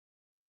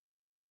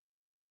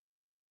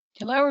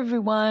Hello,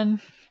 everyone.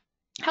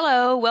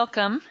 Hello,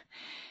 welcome,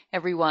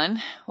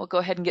 everyone. We'll go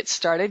ahead and get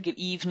started. Good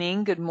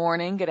evening, good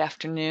morning, good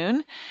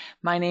afternoon.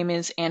 My name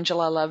is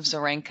Angela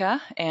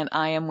Love-Zaranka, and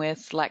I am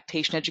with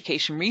Lactation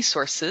Education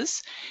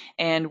Resources.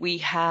 And we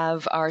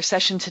have our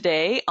session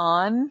today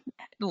on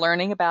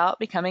learning about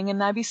becoming an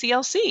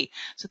IBCLC.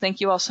 So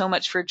thank you all so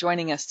much for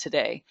joining us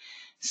today.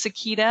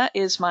 Sekeita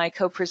is my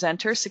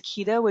co-presenter.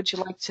 Sekeita, would you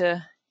like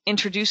to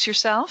introduce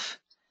yourself?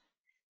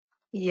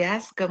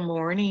 Yes, good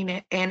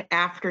morning and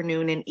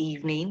afternoon and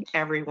evening,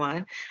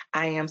 everyone.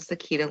 I am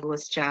Sekeita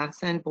Lewis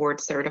Johnson,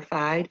 board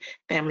certified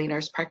family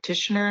nurse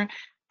practitioner,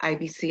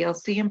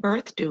 IBCLC and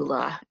birth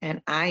doula.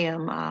 And I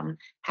am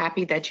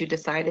happy that you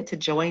decided to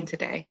join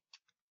today.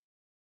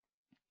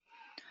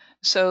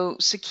 So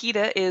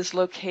Sekeita is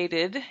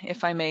located,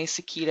 if I may,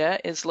 Sekeita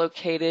is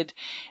located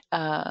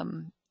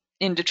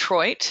in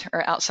Detroit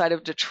or outside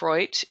of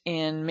Detroit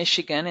in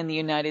Michigan in the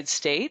United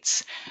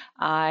States.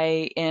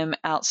 I am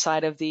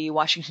outside of the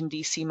Washington,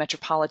 D.C.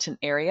 metropolitan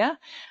area.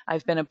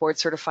 I've been a board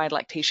certified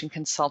lactation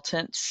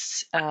consultant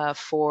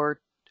for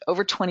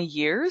over 20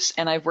 years,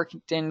 and I've worked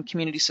in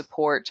community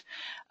support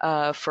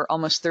for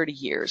almost 30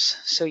 years.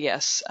 So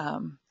yes,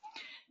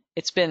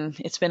 it's been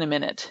a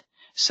minute.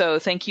 So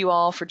thank you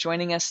all for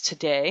joining us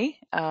today.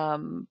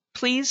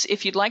 Please,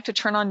 if you'd like to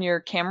turn on your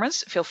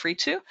cameras, feel free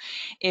to.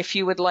 If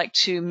you would like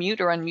to mute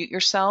or unmute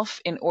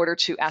yourself in order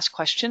to ask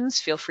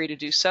questions, feel free to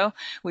do so.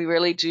 We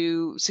really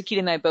do, Sekeita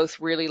and I both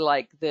really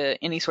like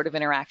any sort of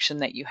interaction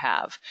that you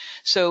have.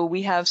 So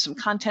we have some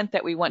content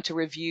that we want to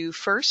review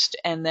first,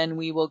 and then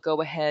we will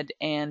go ahead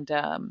and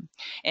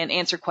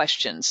answer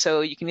questions. So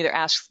you can either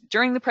ask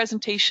during the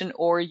presentation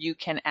or you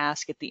can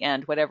ask at the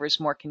end, whatever is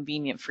more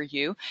convenient for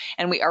you.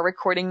 And we are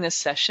recording this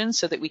session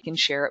so that we can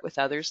share it with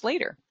others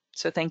later.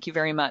 So thank you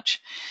very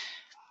much.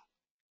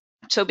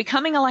 So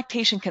becoming a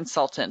lactation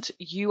consultant,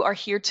 you are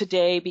here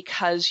today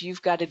because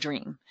you've got a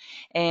dream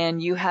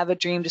and you have a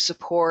dream to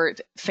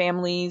support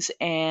families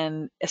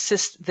and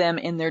assist them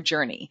in their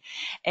journey.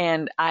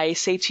 And I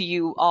say to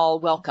you all,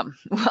 welcome.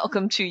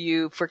 Welcome to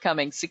you for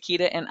coming.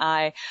 Sekeita and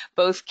I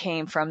both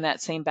came from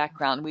that same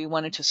background. We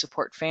wanted to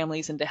support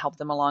families and to help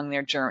them along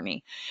their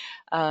journey.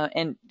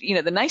 And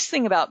the nice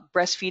thing about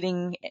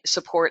breastfeeding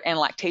support and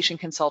lactation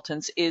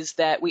consultants is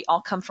that we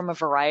all come from a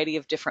variety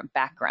of different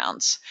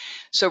backgrounds.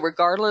 So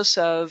regardless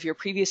of your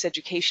previous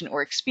education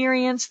or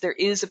experience, there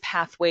is a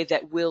pathway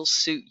that will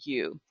suit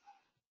you.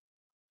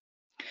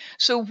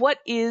 So what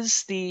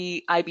is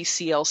the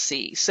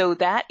IBCLC? So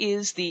that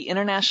is the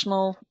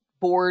International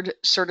Board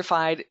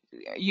Certified,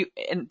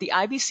 and the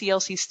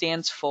IBCLC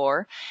stands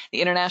for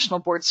the International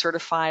Board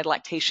Certified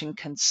Lactation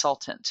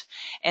Consultant.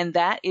 And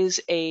that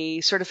is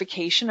a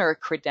certification or a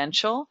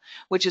credential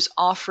which is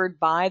offered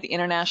by the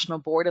International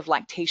Board of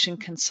Lactation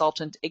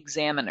Consultant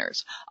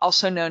Examiners,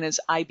 also known as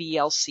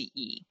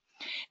IBLCE.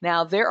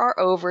 Now, there are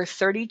over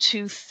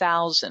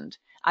 32,000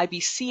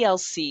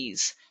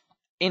 IBCLCs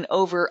in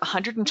over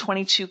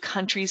 122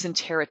 countries and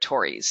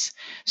territories.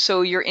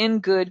 So you're in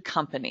good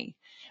company.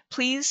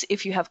 Please,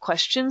 if you have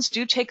questions,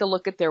 do take a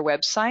look at their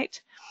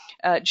website.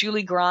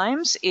 Julie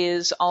Grimes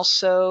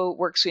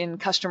works in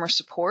customer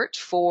support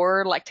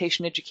for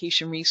Lactation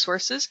Education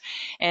Resources,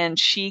 and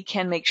she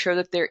can make sure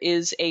that there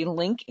is a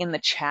link in the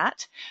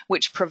chat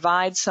which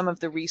provides some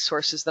of the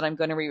resources that I'm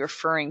going to be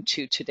referring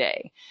to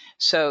today.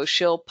 So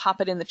she'll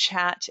pop it in the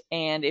chat,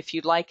 and if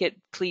you'd like it,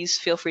 please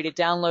feel free to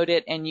download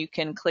it, and you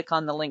can click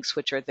on the links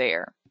which are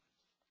there.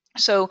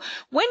 So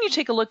when you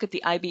take a look at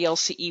the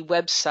IBLCE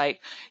website,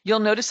 you'll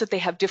notice that they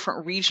have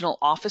different regional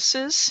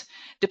offices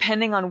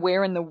depending on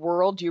where in the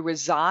world you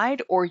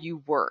reside or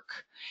you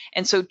work.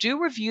 And so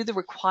do review the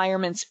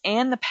requirements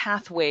and the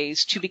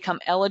pathways to become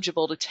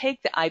eligible to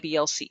take the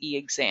IBLCE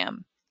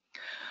exam.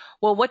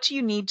 Well, what do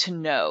you need to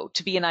know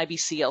to be an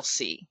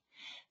IBCLC?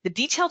 The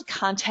detailed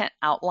content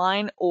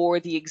outline or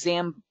the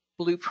exam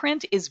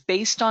blueprint is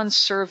based on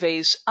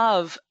surveys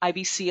of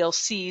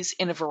IBCLCs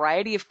in a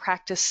variety of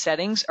practice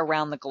settings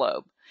around the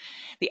globe.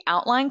 The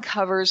outline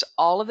covers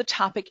all of the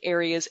topic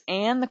areas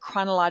and the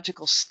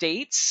chronological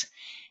states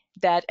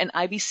that an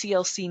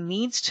IBCLC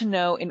needs to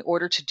know in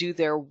order to do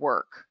their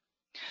work.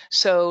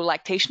 So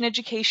Lactation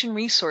Education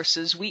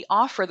Resources, we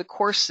offer the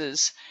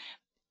courses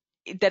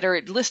that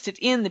are listed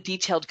in the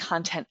detailed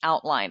content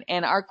outline,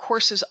 and our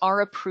courses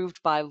are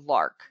approved by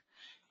LARC.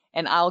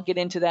 And I'll get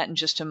into that in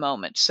just a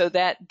moment. So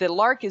that the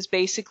LARC is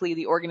basically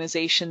the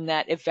organization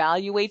that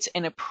evaluates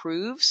and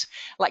approves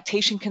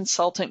lactation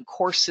consultant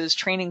courses,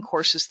 training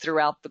courses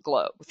throughout the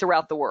globe,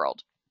 throughout the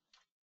world.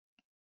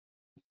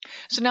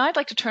 So now I'd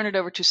like to turn it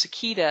over to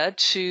Sekeita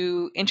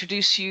to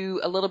introduce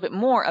you a little bit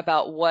more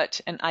about what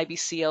an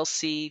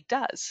IBCLC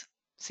does.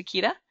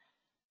 Sekeita?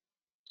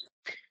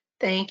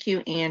 Thank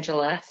you,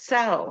 Angela.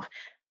 So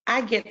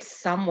I get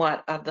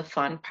somewhat of the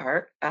fun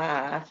part,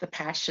 the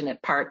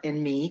passionate part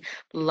in me.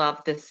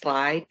 Love this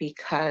slide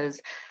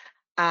because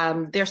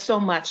there's so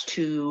much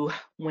to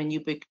when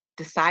you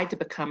decide to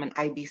become an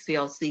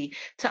IBCLC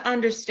to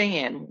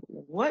understand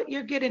what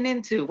you're getting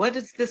into. What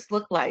does this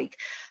look like?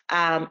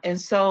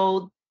 And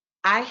so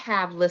I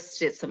have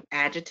listed some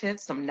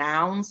adjectives, some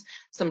nouns,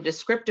 some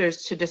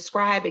descriptors to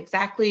describe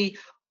exactly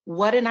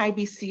what an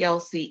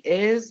IBCLC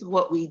is,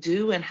 what we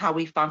do, and how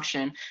we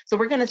function. So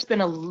we're going to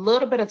spend a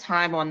little bit of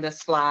time on this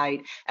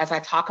slide as I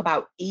talk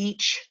about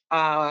each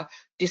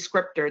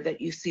descriptor that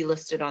you see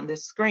listed on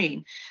this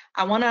screen.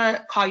 I want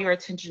to call your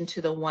attention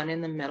to the one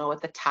in the middle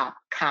at the top,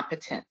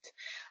 competent.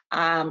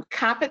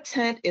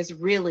 Competent is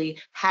really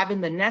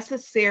having the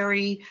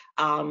necessary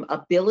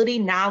ability,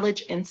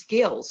 knowledge, and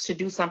skills to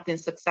do something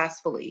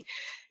successfully.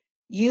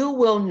 You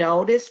will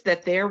notice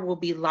that there will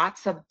be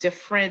lots of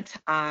different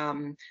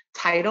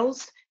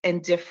titles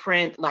and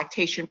different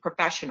lactation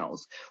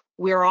professionals.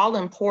 We're all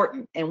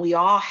important and we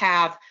all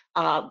have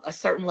a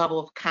certain level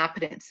of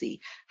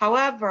competency.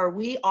 However,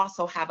 we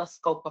also have a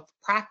scope of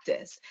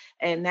practice,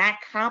 and that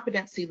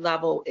competency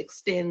level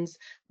extends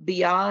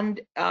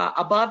beyond,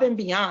 above and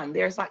beyond.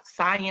 There's like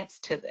science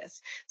to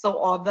this. So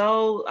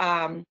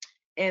although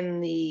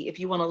if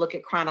you want to look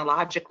at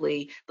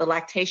chronologically, the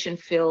lactation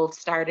field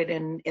started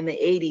in the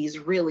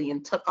 80s really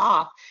and took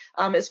off.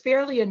 It's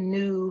fairly a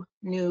new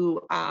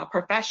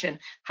profession.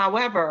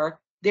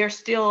 However, there's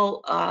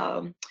still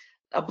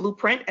a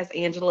blueprint, as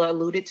Angela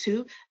alluded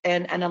to,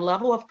 and a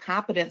level of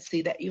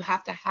competency that you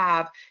have to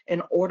have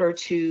in order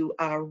to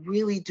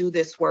really do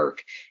this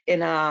work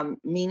in a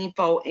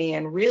meaningful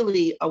and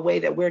really a way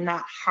that we're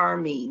not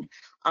harming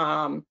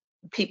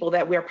people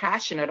that we're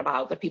passionate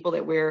about, the people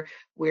that we're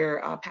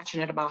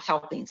passionate about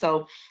helping.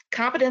 So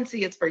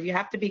competency is for, you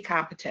have to be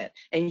competent,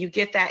 and you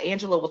get that.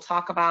 Angela will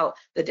talk about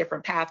the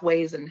different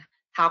pathways and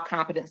how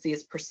competency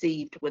is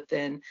perceived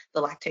within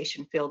the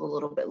lactation field a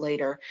little bit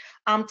later.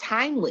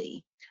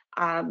 Timely.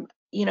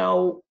 You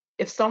know,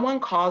 if someone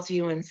calls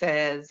you and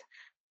says,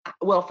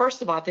 well,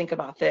 first of all, think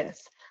about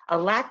this. A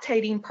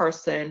lactating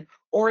person,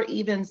 or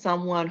even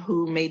someone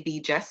who may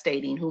be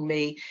gestating, who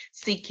may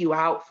seek you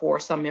out for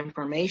some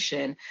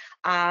information,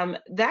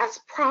 that's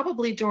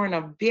probably during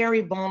a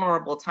very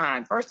vulnerable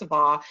time. First of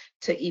all,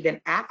 to even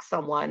ask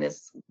someone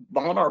is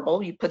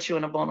vulnerable. You put you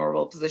in a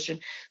vulnerable position.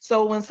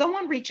 So when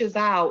someone reaches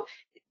out,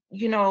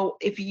 you know,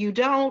 if you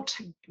don't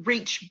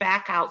reach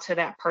back out to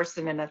that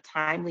person in a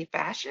timely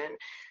fashion,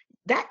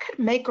 that could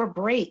make or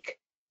break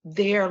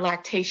their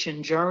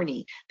lactation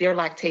journey, their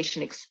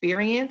lactation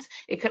experience.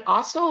 It could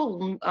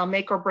also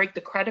make or break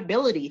the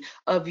credibility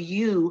of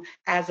you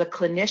as a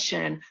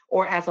clinician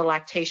or as a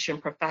lactation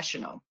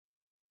professional.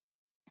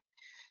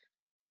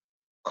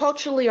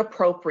 Culturally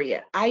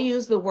appropriate. I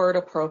use the word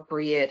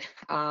appropriate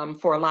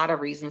for a lot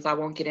of reasons. I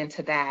won't get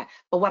into that.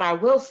 But what I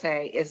will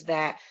say is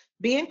that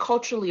being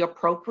culturally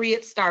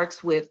appropriate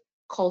starts with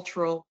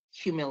cultural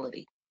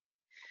humility.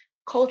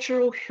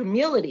 Cultural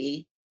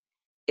humility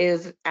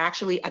is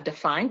actually a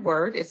defined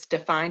word. It's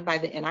defined by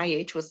the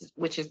NIH,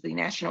 which is the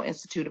National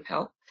Institute of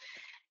Health.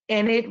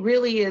 And it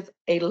really is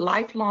a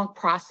lifelong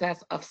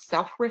process of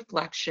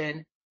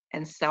self-reflection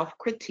and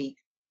self-critique,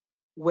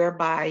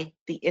 whereby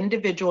the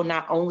individual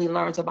not only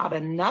learns about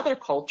another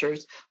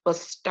culture's, but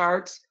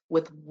starts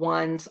with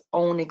one's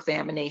own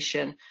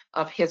examination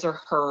of his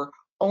or her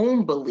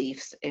own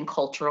beliefs and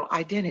cultural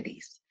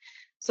identities.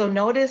 So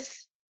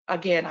notice,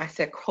 again, I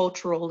said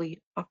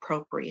culturally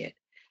appropriate.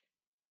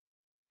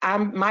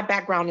 My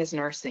background is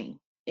nursing,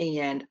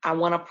 and I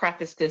want to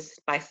preface this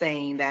by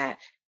saying that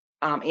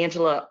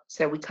Angela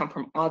said we come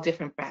from all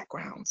different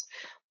backgrounds,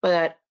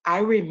 but I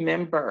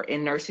remember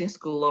in nursing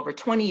school over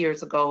 20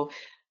 years ago,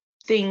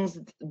 things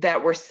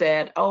that were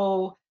said,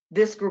 oh,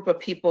 this group of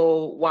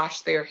people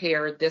wash their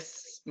hair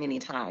this many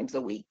times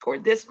a week, or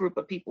this group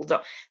of people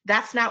don't.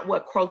 That's not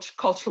what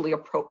culturally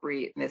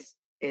appropriateness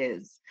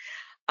is.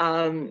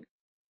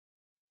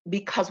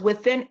 Because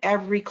within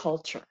every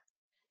culture,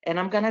 and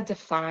I'm going to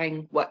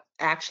define what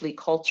actually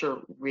culture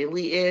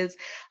really is.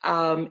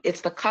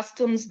 It's the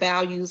customs,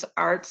 values,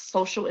 arts,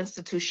 social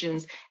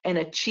institutions, and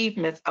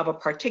achievements of a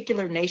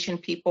particular nation,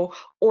 people,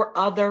 or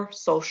other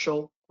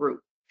social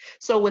group.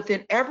 So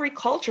within every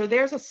culture,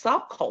 there's a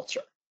subculture.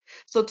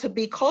 So to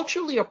be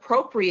culturally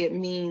appropriate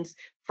means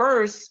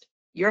first,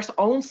 your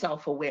own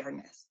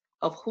self-awareness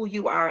of who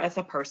you are as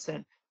a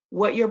person,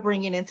 what you're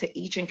bringing into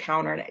each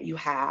encounter that you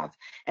have.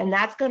 And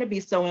that's going to be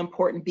so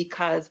important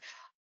because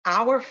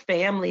our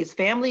families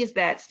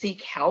that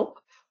seek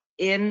help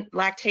in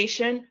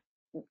lactation,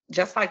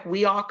 just like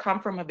we all come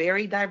from a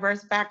very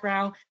diverse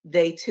background,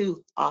 they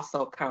too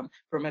also come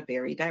from a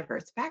very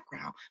diverse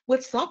background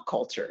with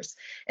subcultures.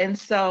 And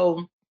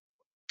so,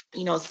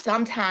 you know,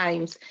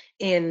 sometimes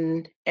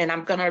and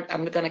I'm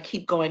gonna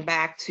keep going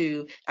back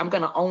to, I'm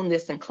gonna own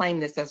this and claim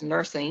this as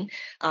nursing,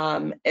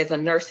 as a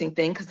nursing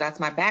thing, because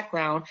that's my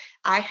background.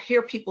 I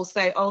hear people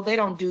say, oh, they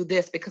don't do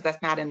this because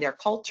that's not in their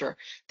culture.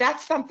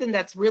 That's something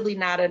that's really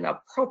not an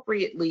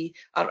appropriate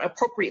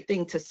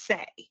thing to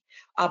say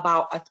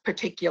about a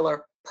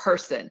particular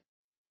person,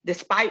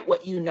 despite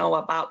what you know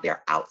about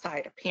their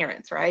outside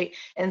appearance, right?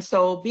 And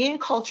so being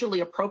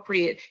culturally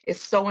appropriate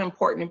is so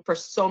important for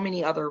so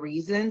many other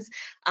reasons.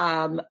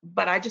 But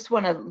I just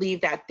want to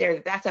leave that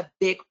there. That's a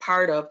big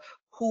part of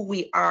who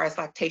we are as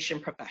lactation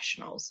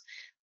professionals.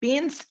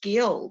 Being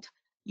skilled,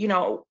 you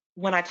know,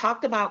 when I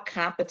talked about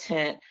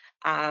competent,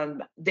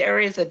 there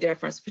is a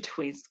difference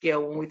between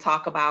skill when we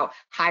talk about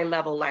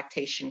high-level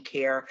lactation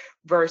care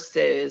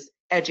versus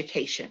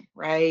education,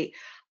 right?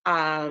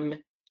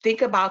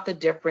 Think about the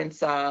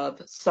difference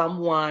of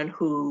someone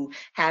who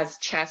has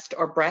chest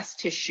or breast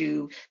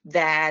tissue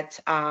that,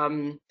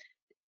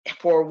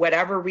 for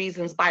whatever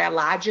reasons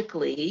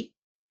biologically,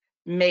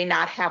 may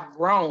not have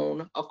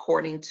grown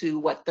according to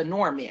what the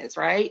norm is,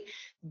 right?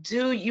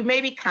 You may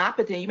be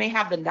competent, you may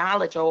have the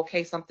knowledge, oh,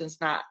 okay,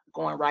 something's not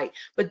going right,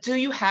 but do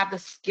you have the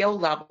skill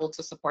level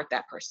to support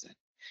that person?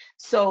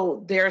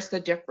 So there's the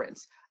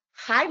difference.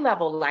 High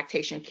level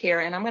lactation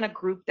care, and I'm going to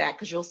group that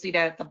because you'll see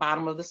that at the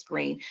bottom of the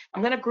screen.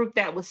 I'm going to group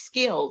that with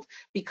skilled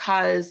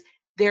because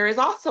there is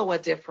also a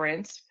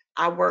difference.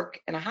 I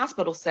work in a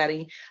hospital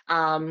setting.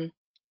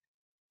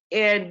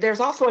 And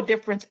there's also a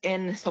difference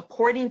in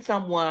supporting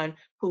someone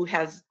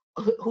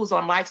who's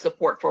on life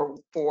support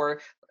for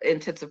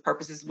intensive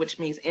purposes, which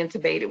means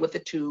intubated with a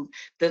tube.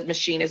 The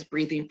machine is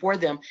breathing for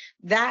them.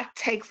 That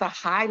takes a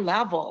high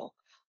level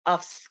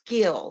of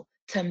skill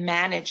to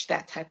manage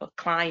that type of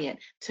client,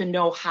 to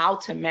know how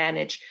to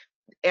manage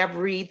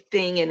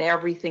everything and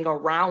everything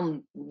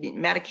around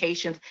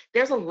medications.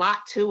 There's a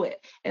lot to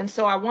it. And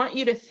so I want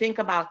you to think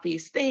about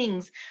these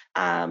things,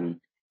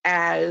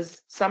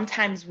 as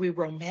sometimes we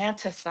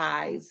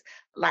romanticize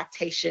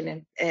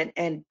lactation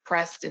and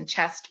breast and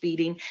chest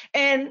feeding.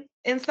 And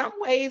in some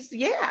ways,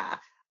 yeah,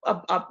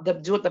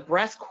 the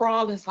breast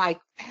crawl is like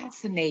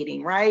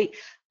fascinating, right?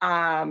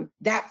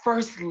 That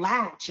first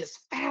latch is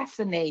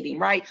fascinating,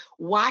 right?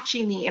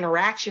 Watching the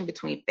interaction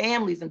between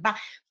families and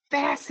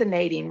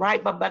fascinating,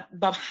 right? But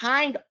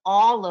behind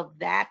all of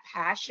that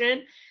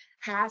passion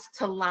has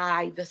to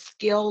lie the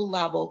skill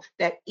level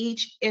that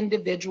each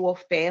individual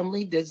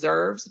family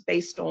deserves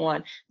based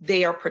on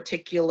their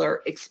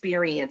particular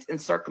experience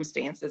and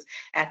circumstances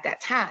at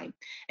that time.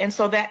 And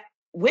so that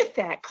with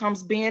that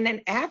comes being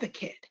an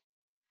advocate,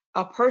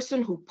 a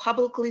person who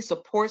publicly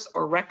supports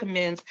or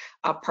recommends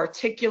a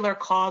particular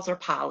cause or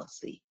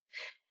policy.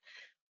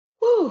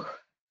 Whew,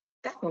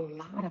 that's a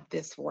lot of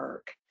this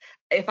work.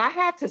 If I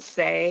had to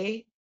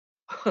say,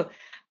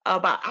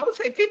 I would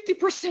say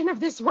 50% of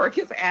this work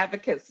is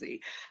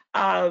advocacy.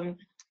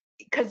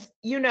 Because,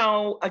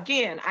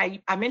 again,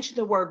 I mentioned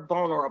the word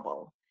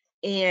vulnerable,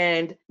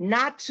 and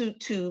not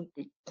to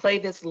play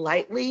this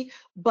lightly,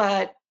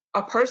 but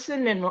a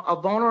person in a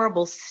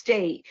vulnerable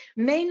state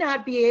may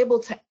not be able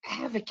to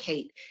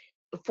advocate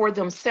for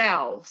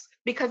themselves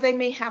because they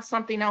may have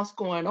something else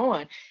going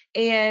on.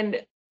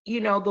 And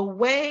the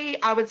way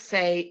I would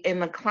say in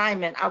the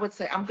climate, I would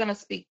say I'm going to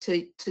speak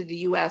to the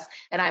U.S.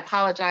 and I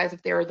apologize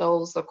if there are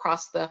those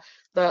across the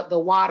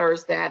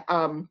waters that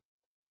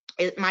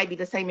it might be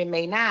the same, it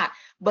may not,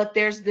 but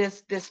there's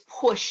this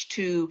push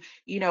to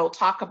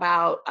talk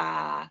about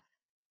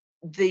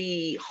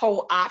the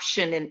whole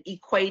option and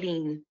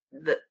equating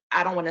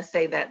I don't want to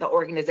say that the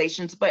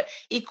organizations, but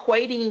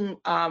equating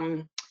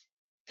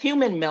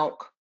human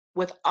milk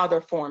with other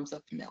forms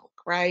of milk,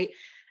 right?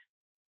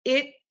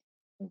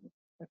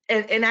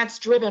 And that's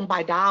driven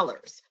by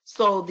dollars.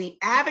 So the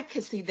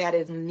advocacy that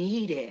is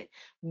needed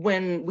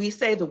when we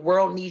say the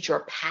world needs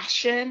your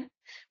passion,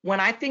 when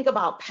I think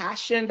about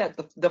passion, that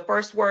the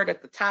first word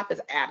at the top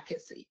is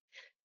advocacy.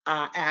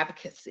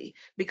 Advocacy,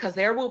 because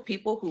there will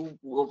people who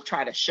will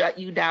try to shut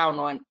you down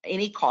on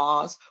any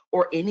cause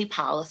or any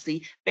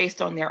policy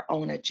based on their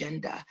own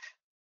agenda,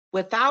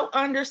 without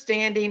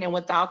understanding and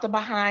without the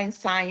behind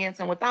science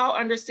and without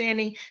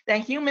understanding that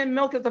human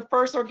milk is the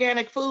first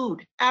organic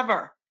food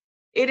ever.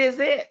 It is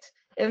it.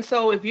 And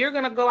so if you're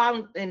going to go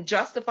out and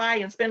justify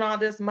and spend all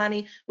this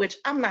money, which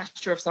I'm not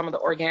sure if some of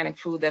the organic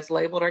food that's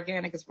labeled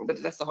organic is,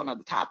 but that's a whole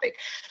nother topic.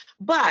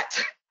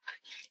 But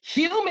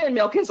human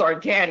milk is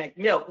organic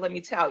milk, let me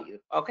tell you,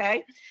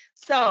 okay?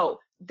 So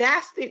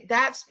that's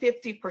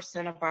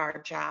 50% of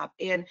our job.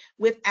 And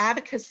with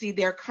advocacy,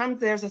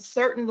 there's a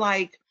certain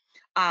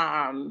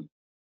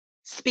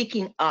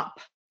speaking up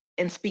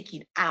and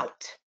speaking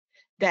out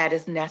that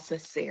is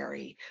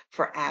necessary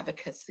for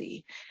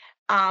advocacy.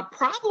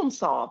 Problem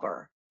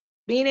solver,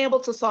 being able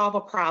to solve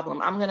a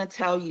problem. I'm going to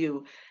tell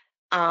you,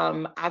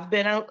 I've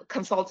been a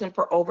consultant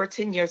for over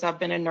 10 years. I've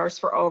been a nurse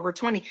for over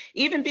 20.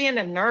 Even being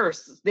a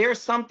nurse, there are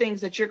some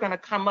things that you're going to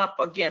come up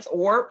against,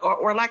 or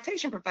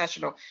lactation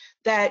professional,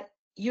 that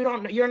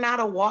you're not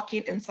a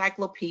walking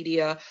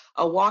encyclopedia,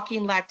 a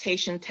walking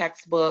lactation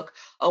textbook,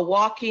 a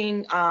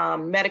walking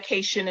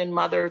medication in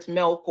mother's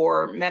milk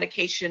or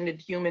medication in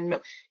human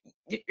milk.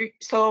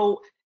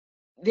 So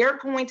there are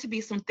going to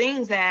be some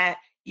things that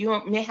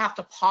you may have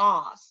to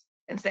pause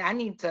and say, I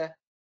need to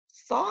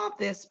solve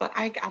this, but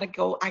I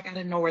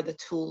gotta know where the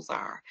tools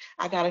are.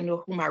 I gotta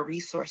know who my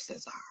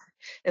resources are.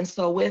 And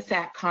so with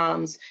that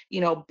comes,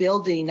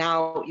 building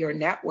out your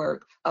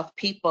network of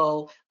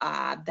people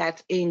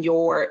that's in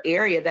your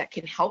area that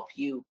can help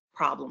you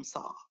problem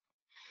solve.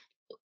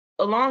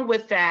 Along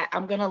with that,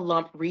 I'm gonna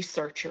lump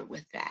researcher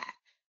with that.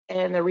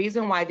 And the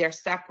reason why they're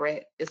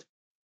separate is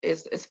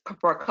is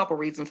for a couple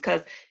reasons,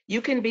 because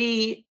you can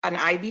be an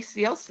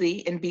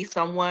IBCLC and be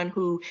someone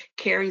who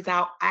carries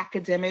out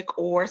academic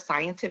or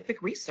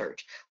scientific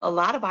research. A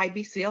lot of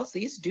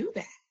IBCLCs do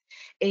that.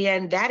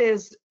 And that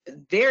is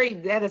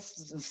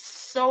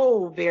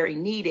so very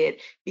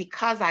needed,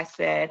 because I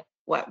said,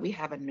 what, we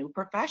have a new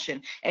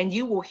profession. And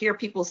you will hear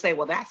people say,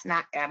 well, that's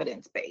not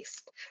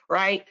evidence-based,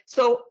 right?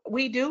 So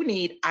we do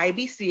need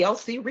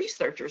IBCLC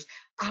researchers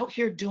out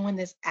here doing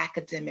this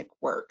academic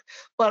work.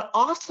 But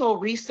also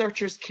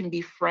researchers can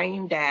be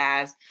framed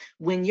as,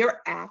 when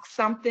you're asked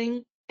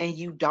something and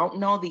you don't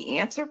know the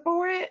answer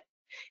for it,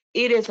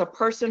 it is a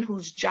person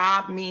whose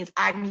job means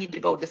I need to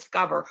go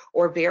discover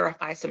or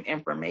verify some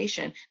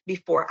information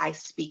before I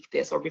speak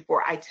this or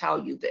before I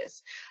tell you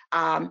this.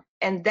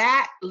 And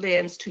that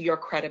lends to your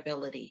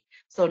credibility.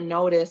 So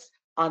notice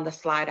on the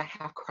slide, I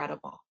have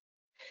credible.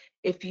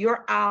 If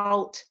you're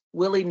out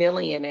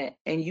willy-nilly in it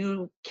and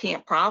you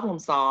can't problem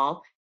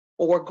solve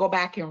or go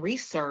back and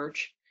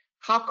research,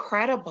 how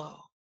credible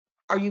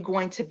are you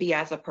going to be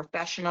as a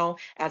professional,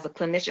 as a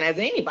clinician, as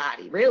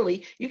anybody,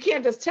 really? You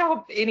can't just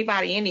tell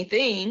anybody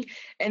anything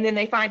and then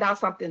they find out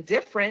something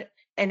different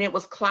and it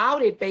was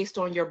clouded based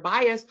on your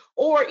bias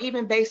or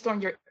even based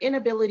on your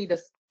inability to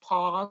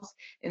pause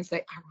and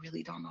say, I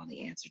really don't know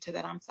the answer to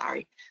that. I'm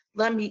sorry.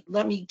 Let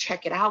me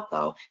check it out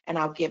though, and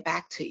I'll get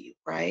back to you,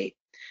 right?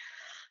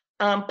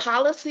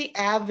 Policy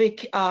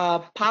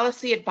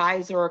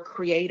advisor or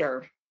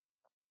creator.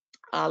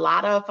 A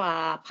lot of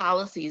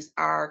policies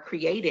are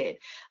created.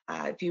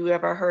 If you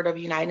ever heard of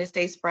United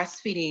States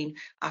Breastfeeding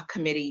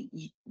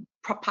Committee,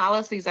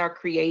 policies are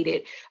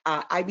created.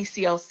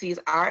 IBCLCs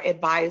are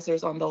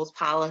advisors on those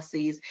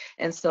policies.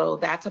 And so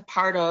that's a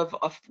part of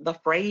the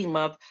frame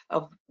of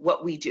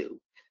what we do.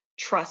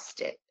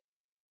 Trusted.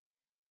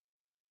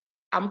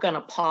 I'm going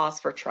to pause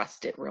for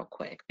trusted real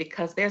quick,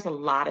 because there's a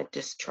lot of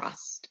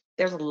distrust.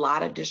 There's a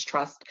lot of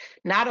distrust,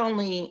 not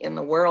only in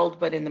the world,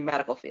 but in the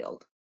medical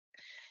field.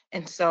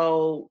 And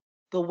so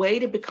the way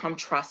to become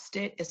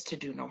trusted is to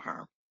do no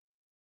harm.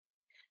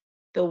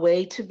 The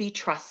way to be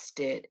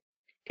trusted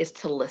is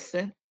to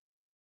listen.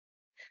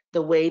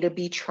 The way to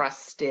be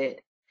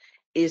trusted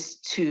is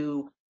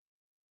to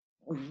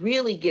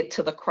really get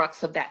to the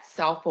crux of that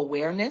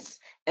self-awareness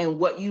and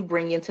what you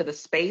bring into the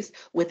space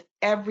with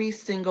every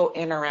single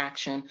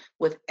interaction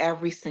with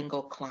every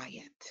single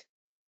client.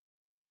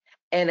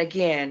 And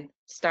again,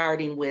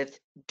 starting with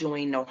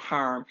doing no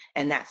harm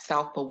and that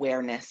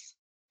self-awareness.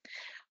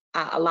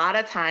 A lot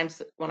of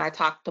times when I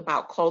talked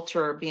about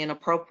culture being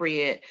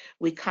appropriate,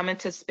 we come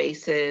into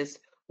spaces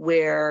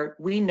where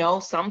we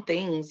know certain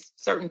things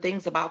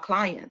about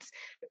clients.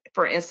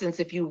 For instance,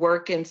 if you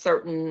work in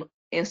certain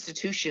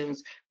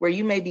institutions where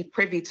you may be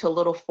privy to a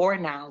little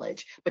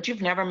foreknowledge, but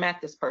you've never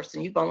met this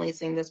person, you've only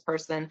seen this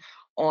person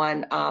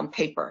on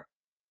paper.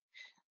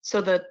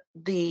 So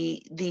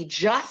the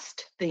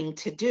just thing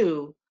to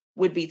do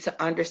would be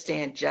to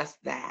understand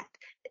just that.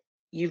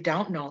 You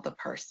don't know the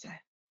person.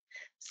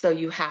 So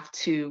you have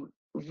to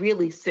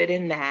really sit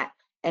in that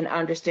and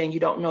understand you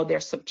don't know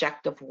their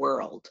subjective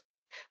world.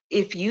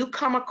 If you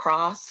come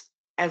across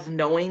as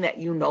knowing that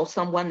you know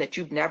someone that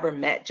you've never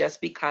met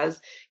just because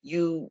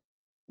you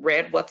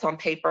read what's on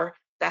paper,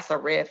 that's a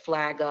red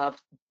flag of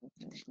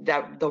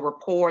that the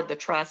rapport, the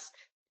trust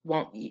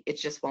it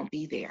just won't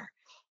be there.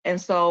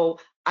 And so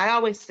I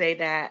always say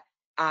that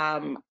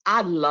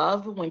I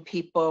love when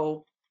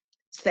people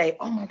say,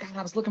 oh my God,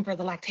 I was looking for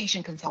the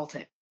lactation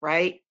consultant,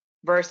 right?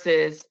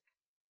 Versus,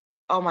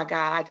 oh my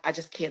God, I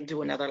just can't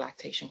do another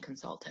lactation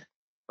consultant,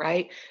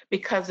 right?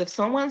 Because if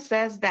someone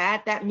says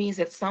that, that means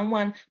that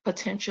someone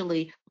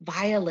potentially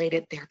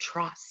violated their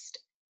trust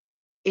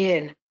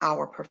in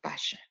our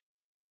profession.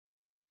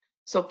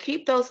 So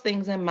keep those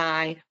things in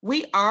mind.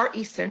 We are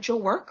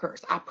essential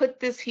workers. I put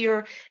this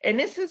here, and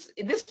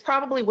this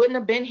probably wouldn't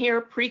have been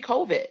here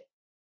pre-COVID.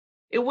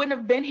 It wouldn't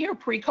have been here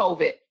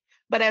pre-COVID.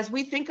 But as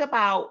we think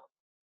about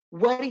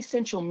what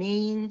essential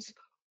means,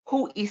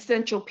 who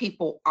essential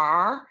people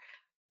are,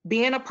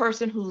 being a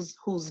person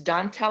who's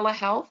done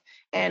telehealth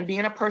and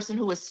being a person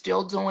who is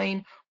still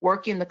doing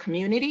work in the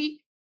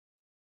community,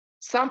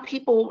 some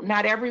people,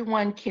 not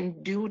everyone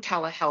can do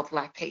telehealth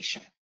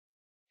lactation.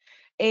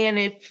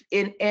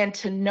 And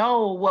to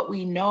know what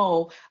we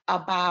know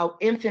about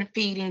infant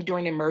feeding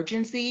during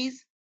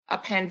emergencies, a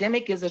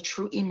pandemic is a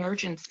true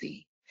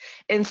emergency.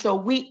 And so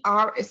we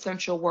are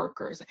essential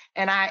workers.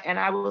 And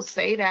I will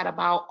say that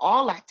about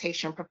all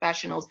lactation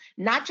professionals,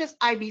 not just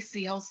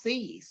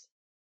IBCLCs.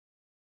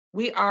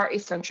 We are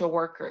essential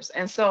workers.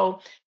 And so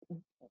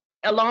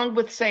along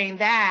with saying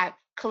that,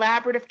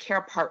 collaborative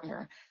care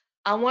partner,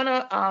 I want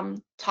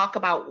to talk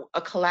about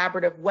a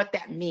collaborative, what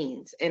that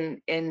means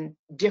in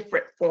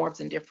different forms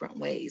and different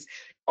ways.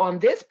 On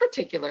this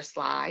particular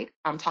slide,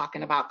 I'm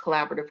talking about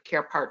collaborative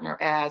care partner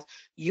as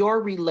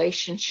your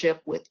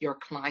relationship with your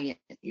client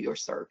you're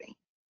serving.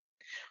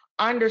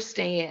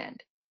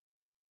 Understand,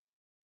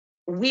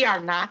 we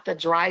are not the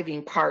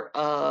driving part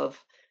of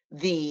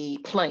the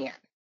plan.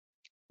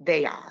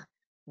 They are.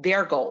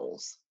 Their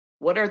goals.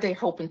 What are they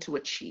hoping to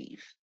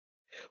achieve?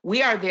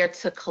 We are there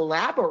to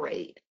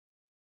collaborate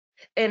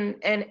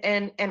and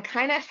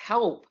kind of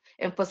help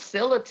and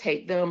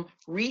facilitate them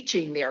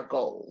reaching their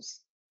goals.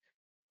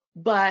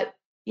 But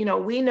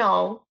we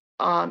know,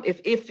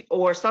 if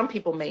or some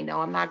people may know,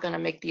 I'm not going to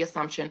make the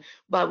assumption,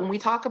 but when we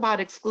talk about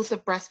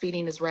exclusive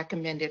breastfeeding is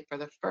recommended for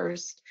the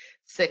first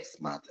 6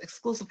 months.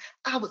 Exclusive,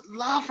 I would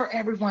love for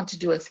everyone to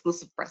do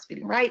exclusive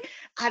breastfeeding, right?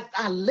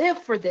 I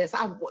live for this.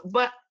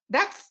 But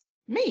that's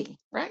me,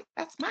 right?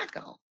 That's my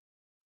goal,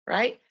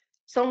 right?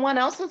 Someone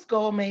else's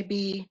goal may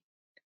be,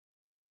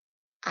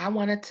 I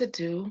wanted to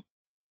do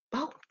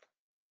both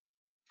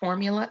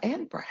formula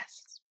and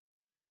breast.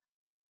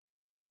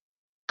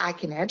 I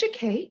can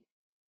educate.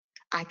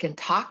 I can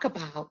talk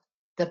about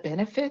the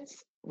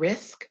benefits,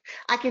 risk.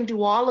 I can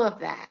do all of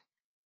that.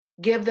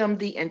 Give them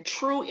the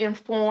true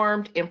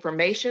informed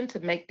information to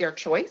make their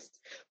choice.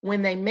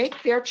 When they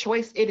make their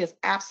choice, it is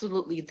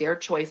absolutely their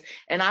choice.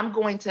 And I'm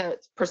going to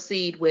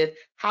proceed with,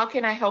 how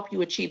can I help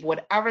you achieve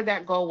whatever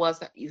that goal was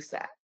that you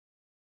set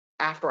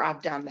after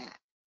I've done that?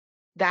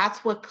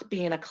 That's what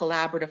being a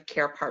collaborative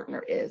care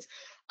partner is.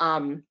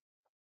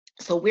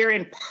 So we're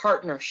in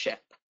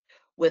partnership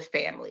with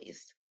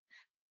families.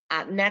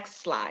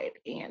 Next slide,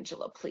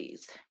 Angela,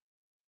 please.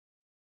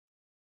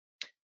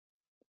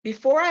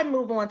 Before I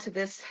move on to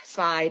this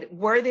slide,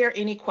 were there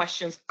any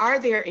questions? Are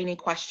there any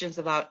questions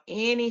about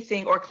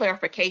anything or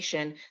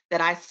clarification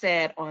that I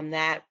said on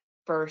that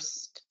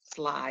first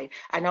slide?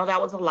 I know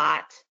that was a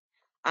lot.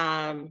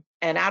 And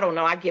I don't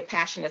know, I get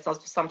passionate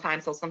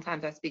sometimes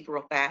I speak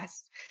real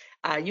fast.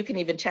 You can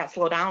even chat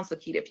slow down,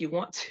 Sekeita, if you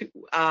want to,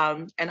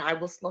 and I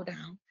will slow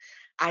down.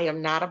 I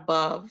am not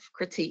above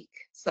critique.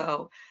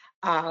 So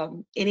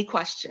any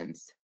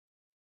questions?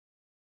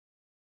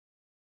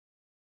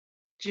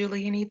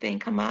 Julie, anything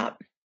come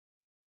up?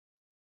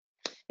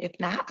 If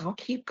not, I'll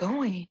keep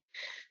going.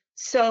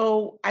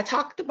 So I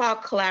talked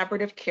about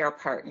collaborative care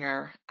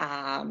partner,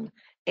 and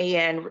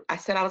I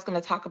said I was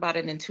going to talk about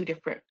it in two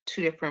different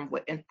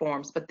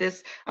forms, but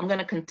this, I'm going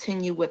to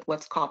continue with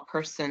what's called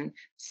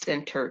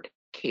person-centered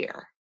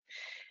care.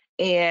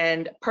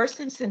 And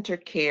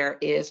person-centered care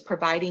is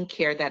providing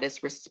care that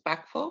is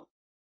respectful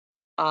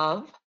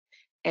of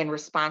and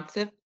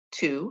responsive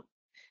to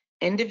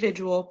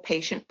individual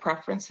patient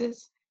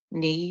preferences,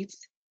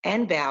 needs,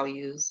 and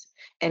values,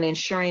 and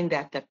ensuring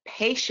that the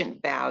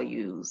patient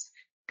values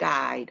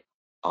guide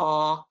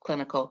all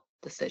clinical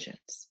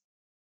decisions.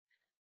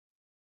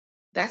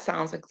 That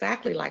sounds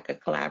exactly like a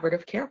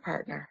collaborative care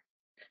partner.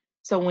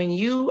 So when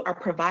you are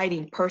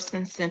providing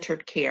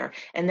person-centered care,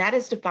 and that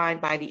is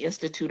defined by the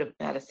Institute of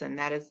Medicine,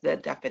 that is the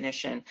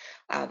definition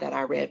that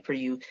I read for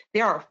you.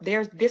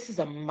 This is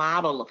a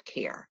model of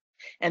care,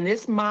 and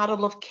this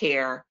model of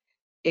care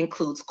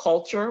includes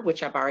culture,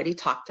 which I've already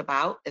talked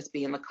about as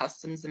being the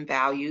customs and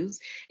values.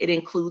 It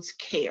includes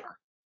care.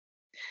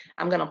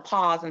 I'm going to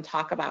pause and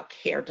talk about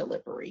care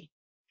delivery.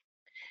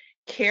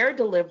 Care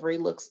delivery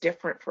looks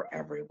different for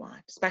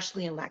everyone,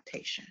 especially in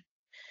lactation.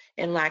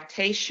 In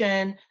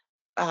lactation,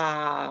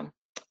 some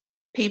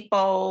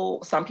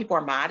people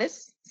are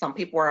modest. Some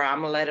people are,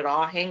 I'm gonna let it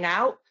all hang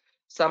out.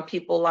 Some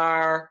people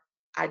are,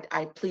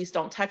 I please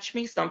don't touch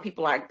me. Some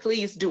people are,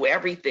 please do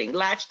everything.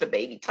 Latch the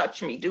baby,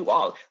 touch me, do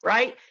all,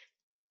 right?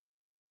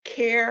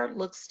 Care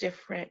looks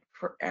different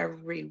for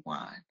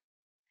everyone.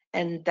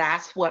 And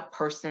that's what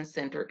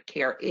person-centered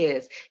care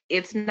is.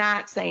 It's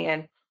not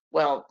saying,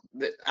 well,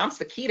 I'm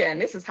Sekeita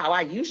and this is how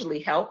I usually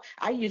help.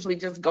 I usually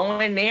just go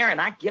in there and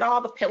I get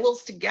all the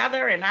pillows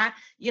together and I,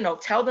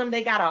 tell them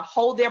they gotta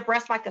hold their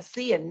breast like a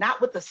C and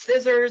not with the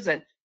scissors.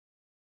 And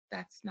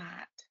that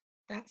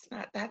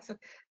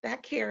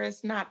care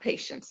is not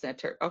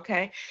patient-centered,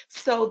 okay?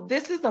 So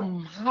this is a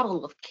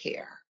model of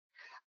care.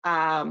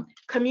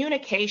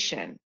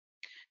 Communication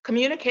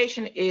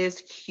is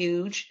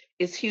huge.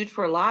 It's huge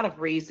for a lot of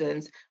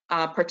reasons,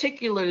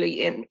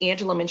 particularly, and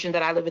Angela mentioned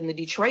that I live in the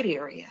Detroit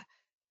area.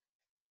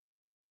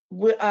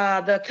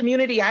 The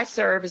community I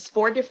serve is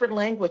 4 different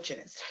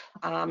languages,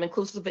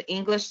 inclusive of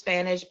English,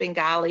 Spanish,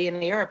 Bengali,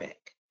 and Arabic.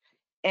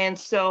 And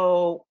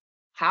so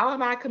how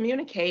am I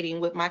communicating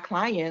with my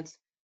clients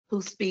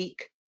who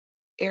speak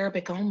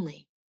Arabic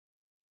only?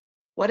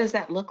 What does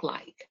that look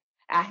like?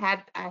 I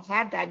had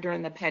that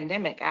during the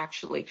pandemic,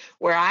 actually,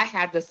 where I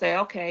had to say,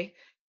 okay,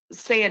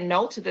 saying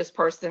no to this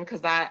person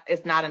because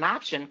it's not an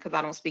option because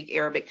I don't speak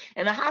Arabic.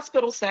 In the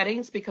hospital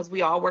settings, because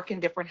we all work in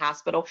different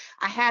hospitals,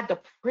 I had the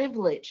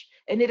privilege,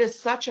 and it is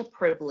such a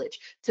privilege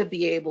to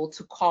be able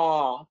to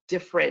call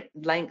different,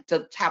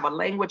 to have a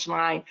language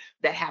line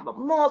that have a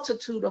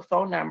multitude of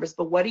phone numbers.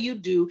 But what do you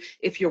do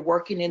if you're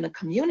working in the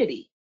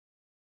community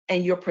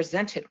and you're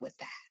presented with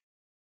that?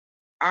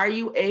 Are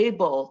you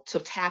able to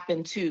tap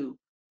into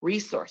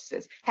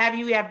resources? Have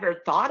you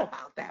ever thought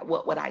about that?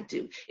 What would I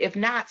do? If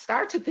not,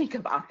 start to think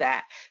about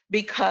that,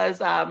 because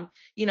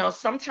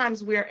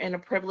sometimes we're in a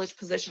privileged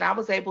position. I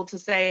was able to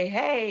say,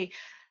 hey,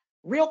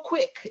 real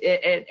quick,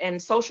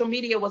 and social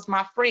media was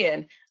my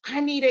friend,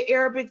 I need an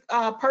Arabic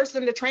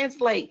person to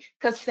translate,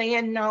 because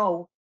saying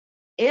no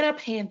in a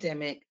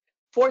pandemic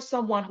for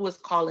someone who is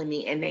calling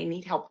me and they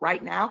need help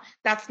right now,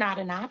 that's not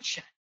an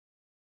option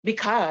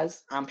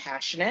because I'm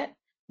passionate,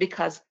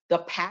 because the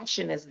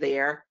passion is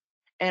there.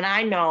 And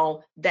I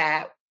know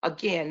that,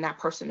 again, that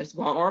person is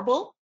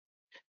vulnerable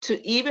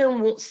to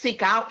even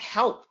seek out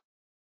help.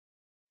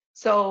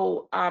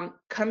 So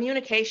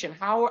communication,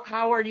 how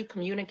are you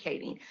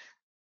communicating?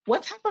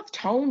 What type of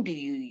tone do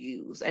you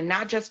use? And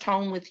not just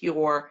tone with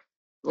your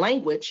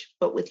language,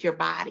 but with your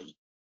body.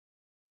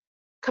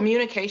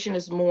 Communication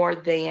is more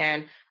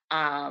than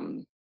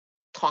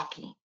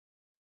talking.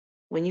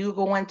 When you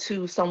go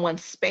into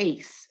someone's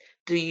space,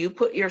 do you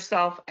put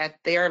yourself at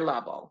their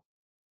level?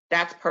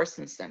 That's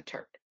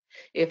person-centered.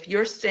 If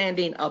you're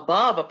standing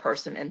above a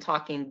person and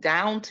talking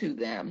down to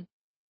them,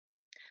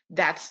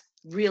 that's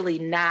really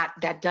not,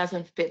 that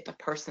doesn't fit the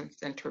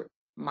person-centered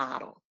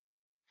model,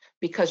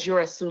 because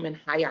you're assuming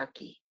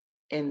hierarchy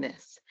in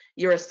this.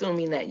 You're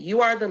assuming that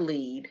you are the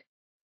lead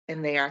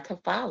and they are to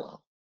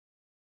follow.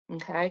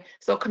 Okay,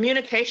 so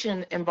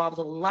communication involves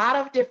a lot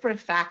of different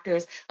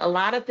factors, a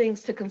lot of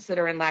things to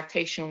consider in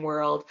lactation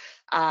world.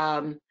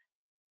 I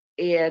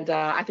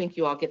think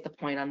you all get the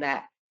point on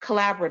that.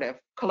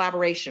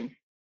 Collaboration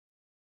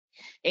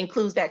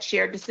includes that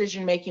shared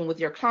decision making with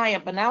your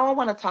client, but now I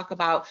want to talk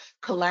about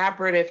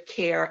collaborative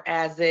care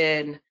as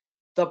in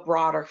the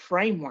broader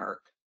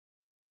framework.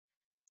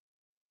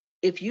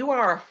 If you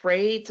are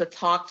afraid to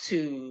talk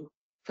to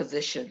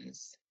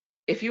physicians,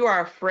 if you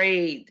are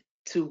afraid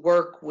to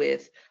work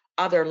with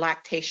other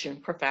lactation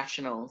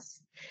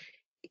professionals,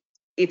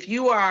 if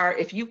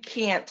you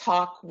can't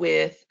talk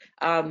with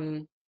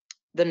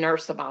the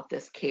nurse about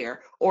this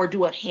care or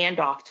do a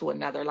handoff to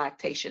another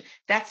lactation,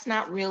 that's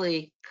not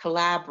really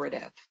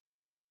collaborative.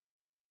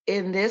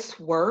 In this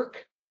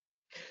work,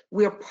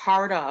 we're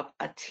part of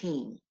a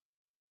team.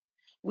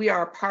 We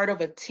are a part of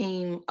a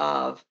team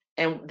of,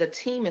 and the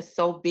team is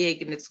so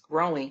big and it's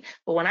growing.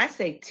 But when I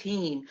say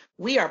team,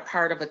 we are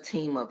part of a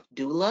team of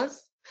doulas.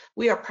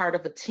 We are part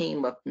of a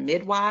team of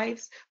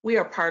midwives. We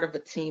are part of a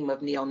team of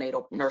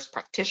neonatal nurse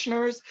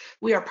practitioners.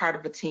 We are part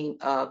of a team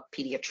of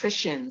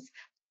pediatricians,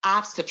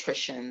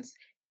 obstetricians,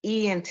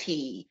 ENT.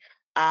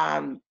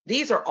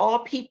 These are all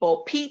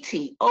people,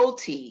 PT,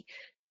 OT,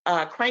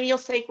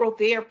 craniosacral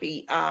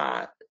therapy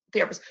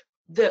therapists.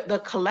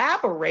 The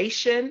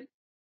collaboration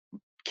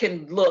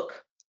can look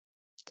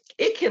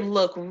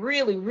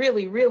really,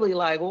 really, really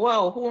like,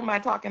 whoa, who am I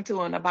talking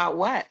to and about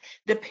what,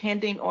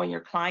 depending on your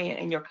client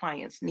and your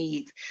client's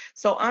needs.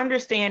 So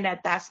understand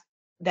that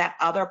that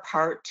other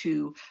part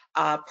to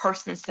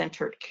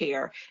person-centered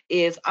care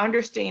is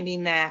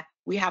understanding that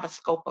we have a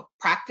scope of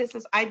practice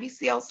as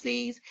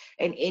IBCLCs,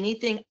 and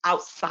anything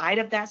outside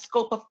of that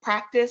scope of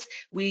practice,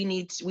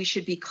 we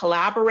should be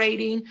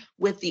collaborating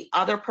with the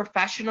other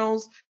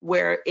professionals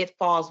where it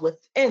falls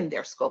within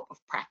their scope of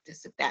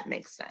practice, if that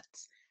makes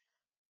sense.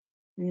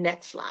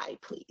 Next slide,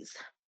 please.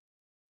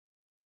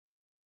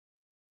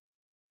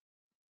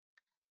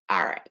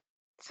 All right,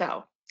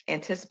 so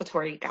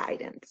anticipatory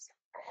guidance.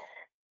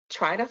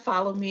 Try to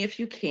follow me if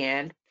you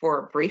can for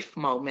a brief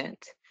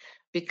moment,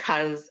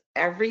 because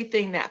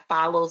everything that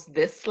follows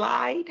this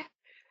slide,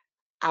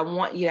 I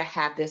want you to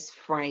have this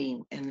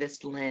frame and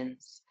this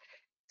lens.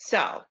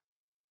 So,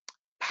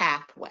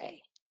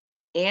 pathway.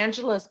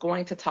 Angela is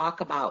going to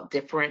talk about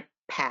different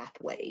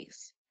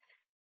pathways.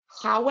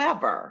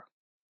 However,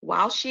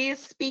 while she is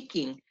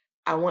speaking,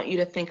 I want you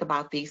to think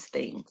about these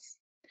things.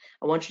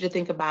 I want you to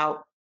think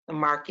about the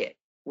market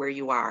where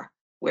you are,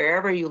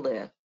 wherever you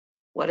live.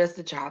 What does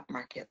the job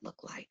market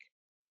look like?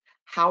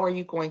 How are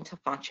you going to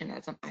function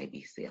as an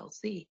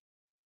IBCLC?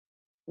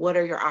 What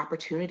are your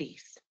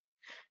opportunities?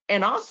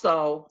 And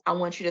also, I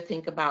want you to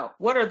think about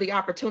what are the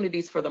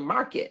opportunities for the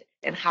market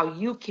and how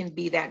you can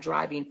be that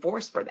driving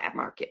force for that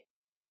market.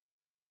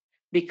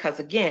 Because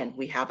again,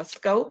 we have a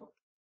scope,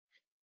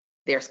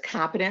 there's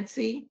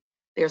competency,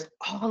 there's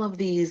all of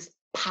these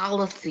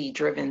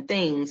policy-driven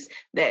things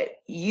that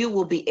you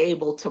will be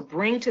able to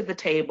bring to the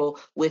table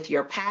with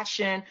your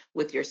passion,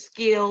 with your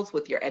skills,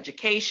 with your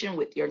education,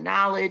 with your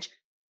knowledge.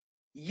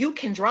 You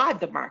can drive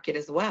the market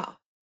as well.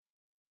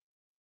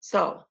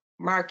 So,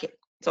 market.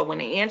 So when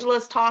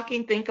Angela's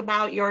talking, think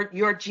about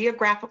your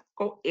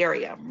geographical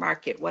area,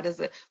 market. What is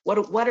it?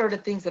 What are the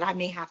things that I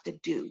may have to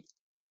do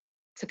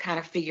to kind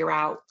of figure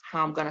out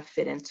how I'm going to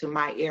fit into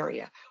my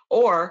area?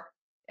 Or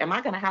am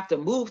I going to have to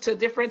move to a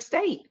different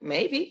state?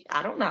 Maybe,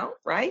 I don't know,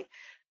 right?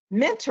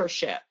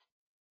 Mentorship.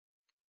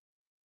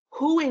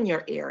 Who in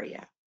your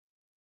area?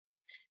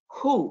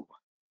 Who?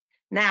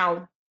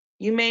 Now,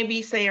 you may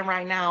be saying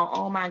right now,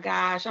 oh my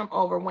gosh, I'm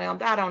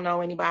overwhelmed. I don't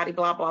know anybody,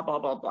 blah, blah, blah,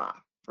 blah, blah,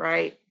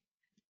 right?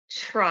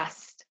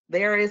 Trust.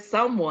 There is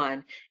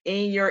someone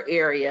in your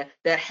area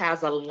that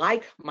has a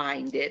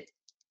like-minded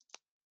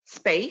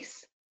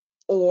space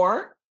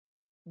or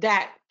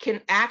that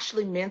can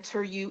actually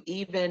mentor you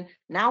even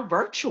now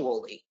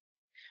virtually.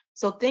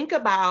 So think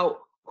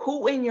about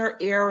who in your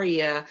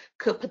area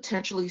could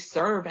potentially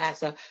serve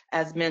as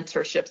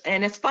mentorships.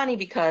 And it's funny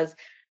because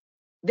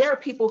there are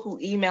people who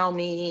email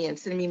me and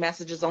send me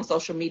messages on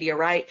social media,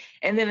 right?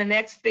 And then the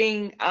next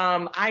thing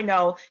I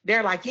know,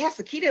 they're like, yeah,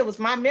 Sekeita was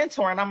my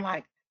mentor. And I'm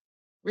like,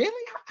 really?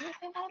 I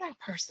don't know that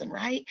person,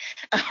 right?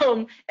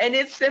 And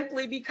it's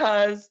simply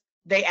because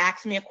they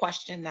asked me a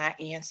question and I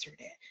answered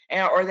it.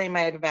 Or they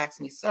might have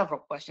asked me several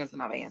questions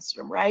and I've answered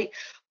them, right?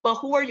 But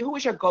who are you? Who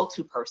is your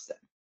go-to person?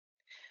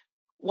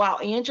 While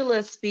Angela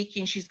is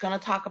speaking, she's going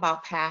to talk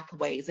about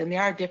pathways, and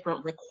there are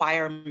different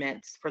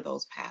requirements for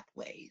those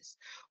pathways.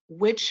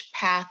 Which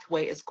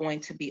pathway is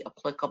going to be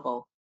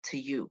applicable to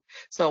you?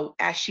 So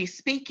as she's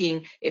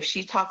speaking, if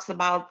she talks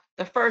about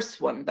the first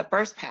one, the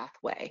first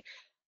pathway,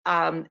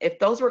 if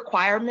those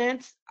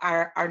requirements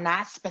are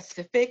not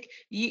specific,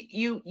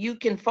 you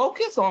can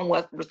focus on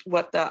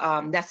what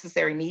the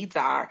necessary needs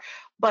are,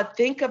 but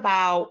think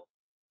about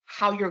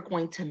how you're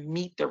going to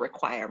meet the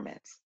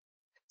requirements.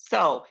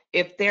 So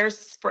if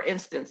there's, for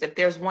instance, if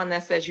there's one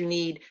that says you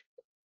need,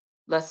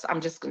 I'm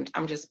just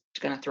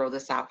gonna throw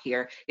this out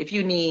here. If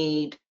you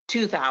need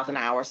 2,000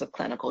 hours of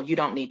clinical, you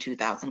don't need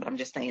 2,000, but I'm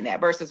just saying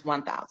that, versus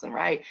 1,000,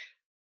 right?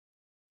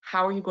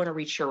 How are you going to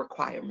reach your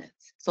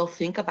requirements? So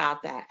think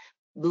about that.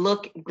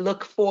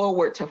 Look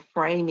forward to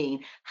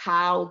framing.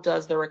 How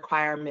does the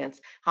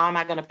requirements, how am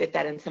I going to fit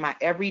that into my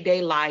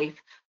everyday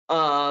life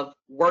of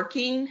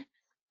working,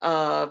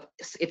 of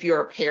if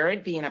you're a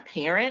parent, being a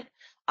parent,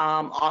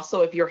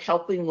 also if you're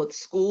helping with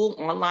school,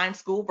 online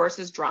school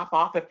versus drop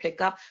off and pick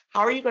up,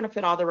 how are you going to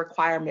fit all the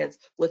requirements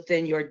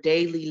within your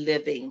daily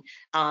living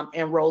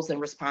and roles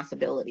and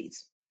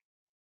responsibilities?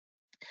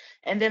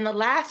 And then the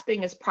last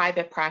thing is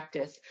private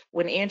practice.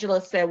 When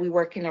Angela said we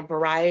work in a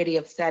variety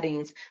of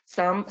settings,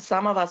 some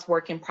of us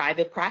work in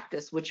private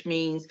practice, which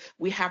means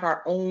we have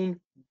our own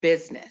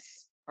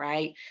business,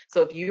 right?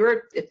 So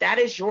if that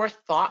is your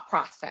thought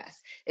process,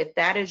 if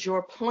that is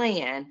your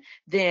plan,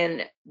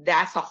 then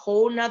that's a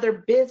whole nother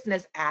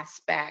business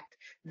aspect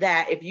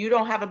that if you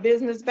don't have a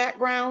business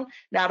background,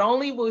 not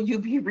only will you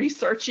be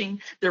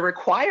researching the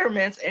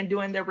requirements and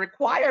doing the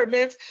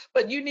requirements,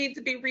 but you need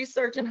to be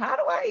researching, how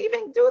do I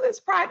even do this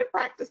private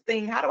practice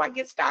thing? How do I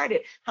get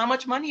started? How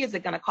much money is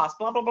it going to cost?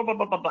 Blah, blah, blah, blah,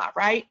 blah, blah, blah,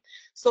 right?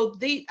 So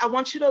I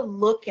want you to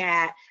look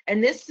at,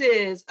 and this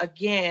is,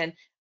 again,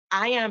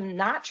 I'm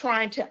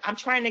trying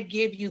to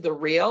give you the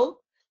real,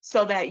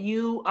 so that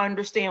you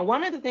understand.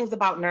 One of the things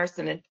about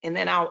nursing, and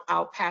then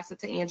I'll pass it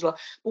to Angela,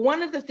 but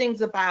one of the things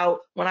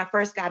about when I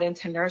first got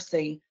into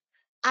nursing,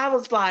 I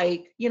was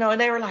like, and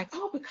they were like,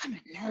 oh, become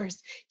a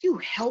nurse, you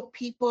help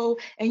people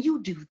and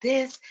you do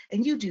this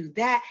and you do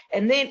that.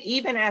 And then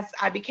even as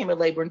I became a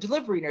labor and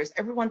delivery nurse,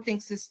 everyone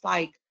thinks it's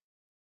like,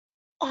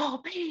 oh,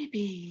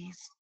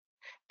 babies.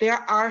 There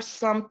are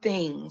some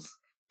things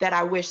that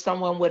I wish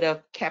someone would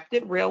have kept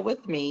it real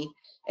with me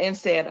and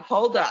said,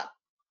 hold up,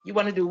 you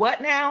want to do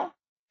what now?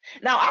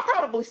 Now, I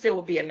probably still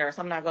would be a nurse.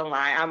 I'm not going to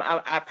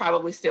lie. I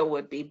probably still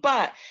would be.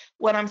 But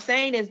what I'm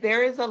saying is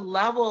there is a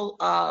level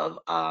of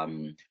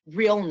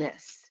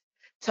realness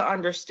to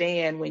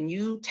understand when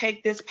you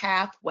take this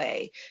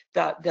pathway,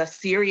 the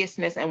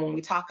seriousness, and when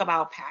we talk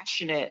about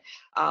passionate,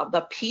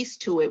 the piece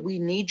to it, we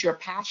need your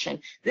passion.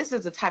 This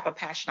is the type of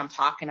passion I'm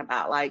talking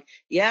about. Like,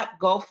 yep,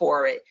 go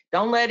for it.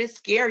 Don't let it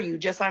scare you.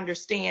 Just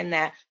understand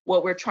that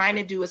what we're trying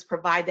to do is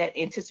provide that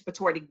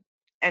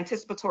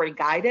anticipatory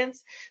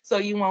guidance, so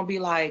you won't be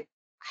like,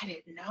 I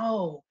didn't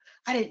know.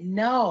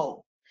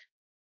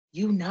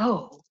 You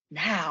know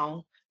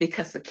now,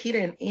 because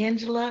Sekeita and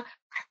Angela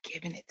are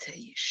giving it to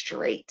you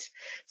straight.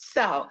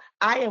 So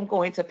I am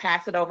going to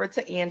pass it over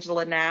to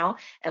Angela now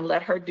and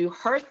let her do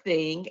her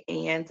thing.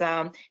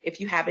 And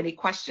if you have any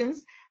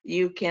questions,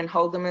 you can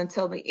hold them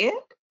until the end,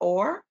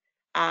 or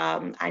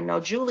I know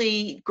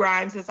Julie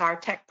Grimes is our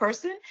tech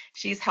person.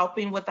 She's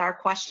helping with our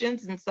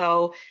questions. And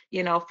so,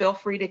 feel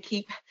free to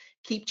keep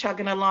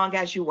chugging along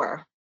as you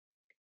were.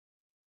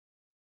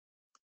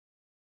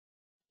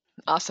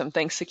 Awesome.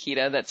 Thanks,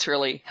 Sekeita. That's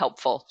really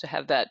helpful to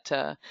have that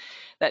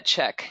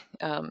check.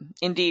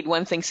 Indeed,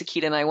 one thing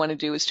Sekeita and I want to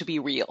do is to be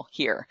real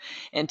here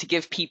and to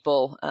give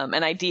people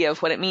an idea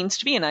of what it means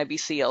to be an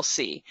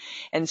IBCLC.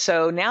 And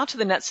so now to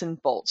the nuts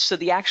and bolts. So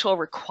the actual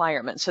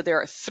requirements. So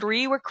there are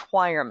 3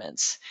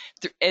 requirements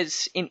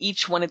as in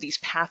each one of these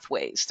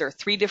pathways. There are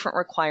 3 different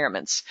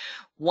requirements.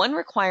 One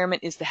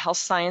requirement is the health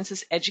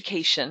sciences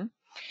education.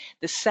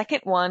 The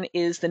second one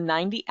is the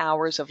 90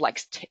 hours of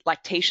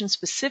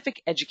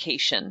lactation-specific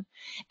education.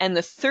 And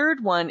the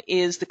third one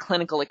is the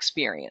clinical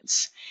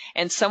experience.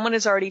 And someone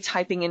is already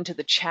typing into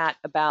the chat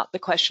about the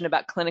question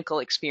about clinical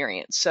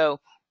experience. So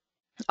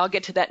I'll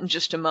get to that in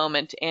just a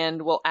moment,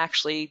 and we'll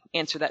actually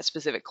answer that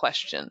specific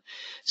question.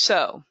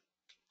 So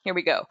here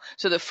we go.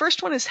 So the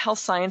first one is health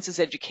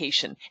sciences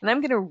education. And I'm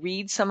going to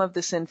read some of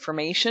this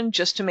information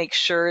just to make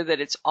sure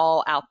that it's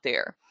all out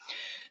there.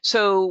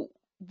 So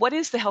what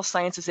is the health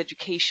sciences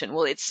education?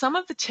 Well, it's some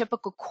of the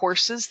typical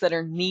courses that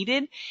are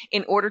needed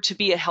in order to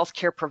be a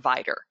healthcare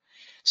provider.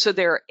 So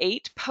there are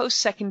 8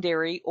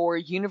 post-secondary or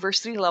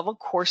university level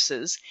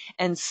courses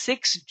and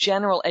 6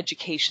 general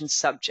education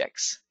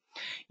subjects.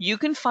 You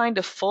can find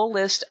a full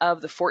list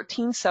of the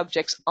 14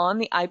 subjects on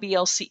the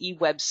IBLCE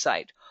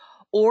website,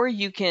 or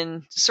you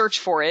can search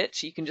for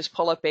it. You can just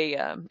pull up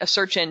a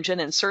search engine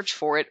and search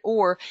for it,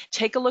 or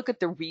take a look at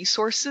the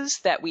resources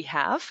that we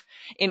have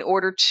in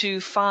order to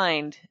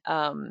find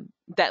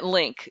that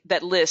link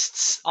that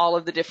lists all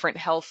of the different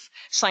health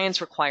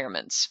science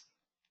requirements.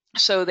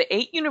 So the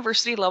 8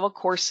 university level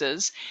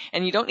courses,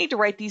 and you don't need to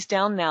write these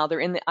down now, they're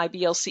in the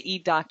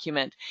IBLCE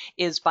document,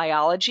 is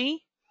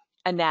biology,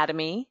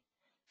 anatomy,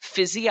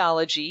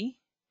 physiology,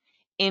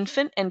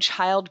 infant and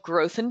child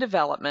growth and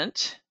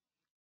development,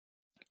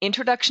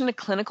 introduction to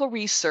clinical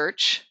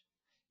research,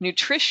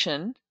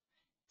 nutrition,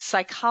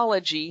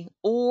 psychology,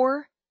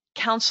 or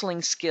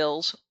counseling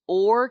skills,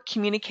 or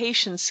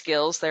communication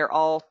skills. They're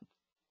all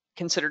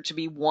considered to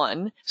be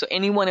one, so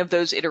any one of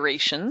those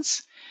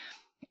iterations.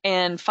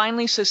 And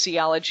finally,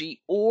 sociology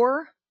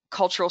or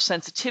cultural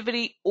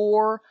sensitivity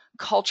or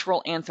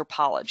cultural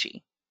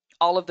anthropology.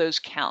 All of those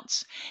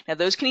counts. Now,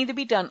 those can either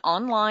be done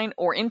online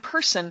or in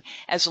person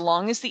as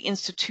long as the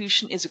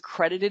institution is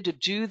accredited to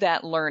do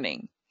that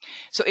learning.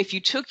 So if you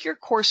took your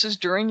courses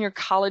during your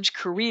college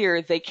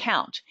career, they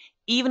count,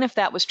 even if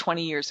that was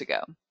 20 years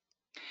ago.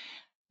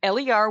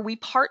 LER, we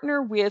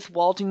partner with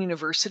Walden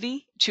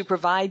University to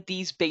provide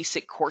these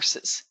basic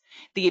courses.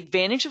 The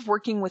advantage of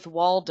working with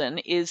Walden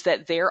is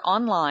that they're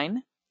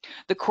online.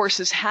 The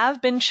courses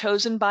have been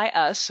chosen by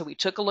us, so we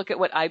took a look at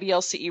what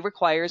IBLCE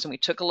requires and we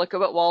took a look at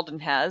what Walden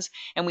has,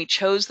 and we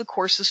chose the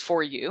courses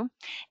for you.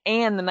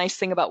 And the nice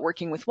thing about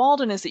working with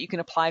Walden is that you can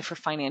apply for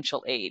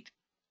financial aid.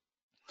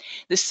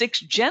 The 6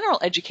 general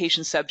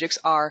education subjects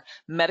are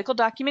medical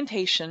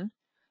documentation,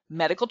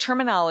 medical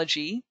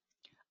terminology,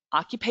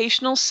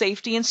 occupational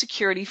safety and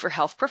security for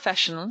health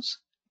professionals,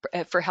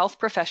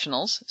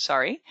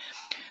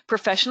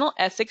 professional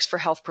ethics for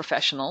health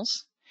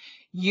professionals,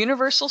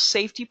 universal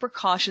safety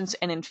precautions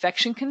and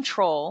infection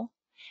control,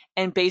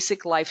 and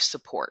basic life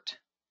support.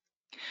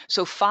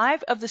 So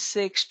 5 of the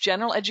 6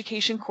 general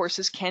education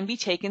courses can be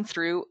taken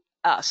through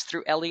us,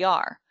 through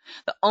LER.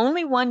 The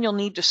only one you'll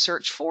need to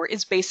search for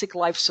is basic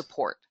life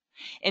support.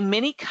 In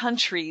many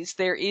countries,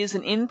 there is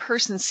an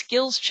in-person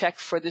skills check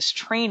for this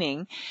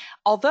training,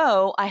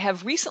 although I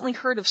have recently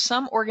heard of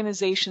some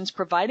organizations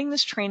providing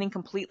this training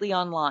completely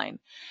online.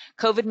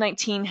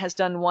 COVID-19 has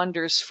done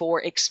wonders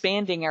for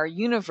expanding our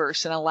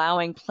universe and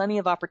allowing plenty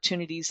of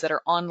opportunities that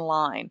are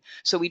online,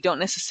 so we don't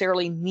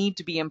necessarily need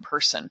to be in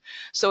person.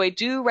 So I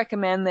do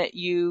recommend that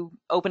you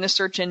open a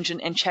search engine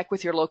and check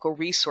with your local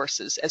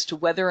resources as to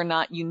whether or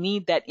not you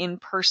need that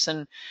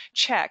in-person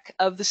check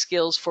of the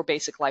skills for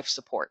basic life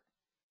support.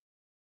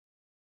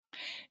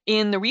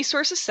 In the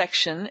resources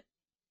section,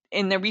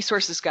 in the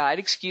resources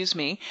guide,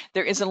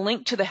 there is a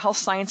link to the Health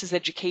Sciences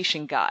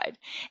Education Guide,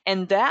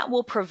 and that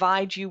will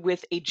provide you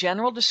with a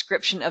general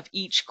description of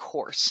each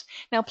course.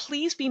 Now,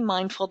 please be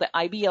mindful that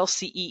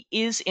IBLCE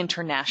is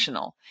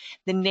international.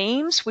 The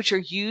names which are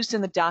used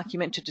in the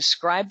document to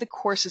describe the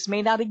courses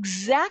may not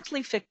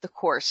exactly fit the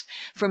course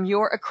from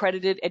your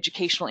accredited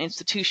educational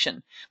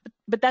institution,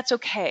 but that's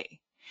okay.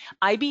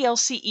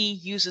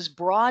 IBLCE uses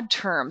broad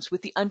terms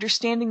with the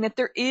understanding that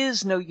there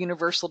is no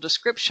universal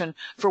description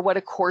for what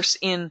a course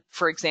in,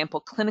 for example,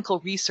 clinical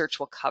research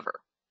will cover.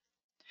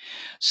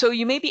 So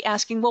you may be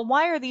asking, well,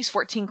 why are these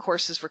 14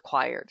 courses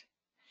required?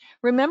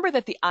 Remember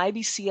that the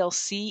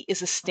IBCLC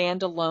is a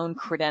standalone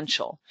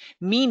credential,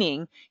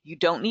 meaning you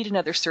don't need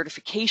another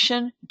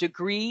certification,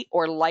 degree,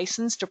 or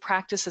license to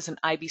practice as an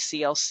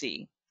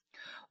IBCLC.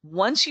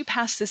 Once you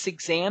pass this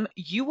exam,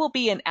 you will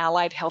be an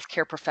allied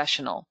healthcare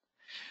professional.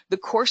 The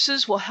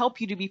courses will help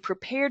you to be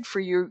prepared for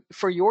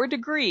your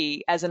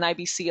degree as an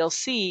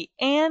IBCLC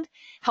and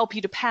help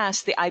you to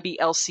pass the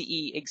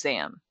IBLCE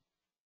exam.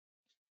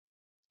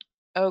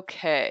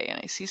 Okay, and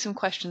I see some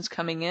questions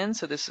coming in,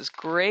 so this is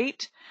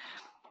great.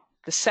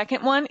 The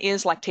second one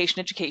is lactation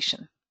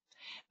education.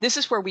 This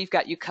is where we've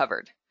got you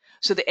covered.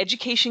 So the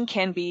education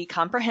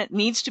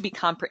needs to be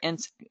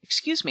comprehensive,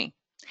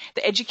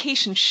 The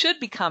education should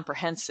be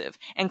comprehensive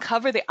and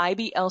cover the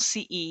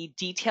IBLCE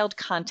detailed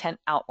content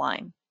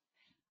outline.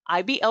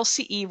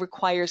 IBLCE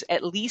requires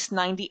at least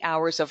 90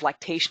 hours of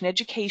lactation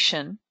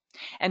education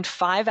and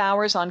 5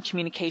 hours on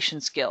communication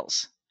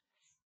skills.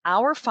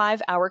 Our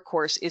 5-hour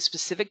course is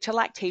specific to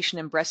lactation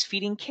and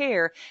breastfeeding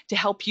care to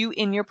help you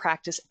in your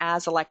practice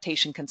as a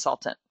lactation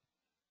consultant.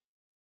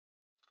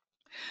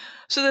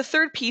 So the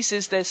third piece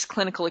is this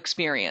clinical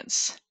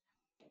experience.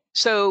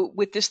 So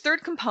with this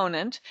third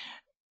component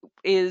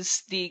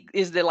is the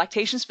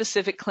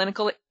lactation-specific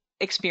clinical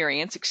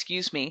experience,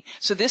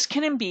 So this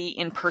can be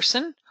in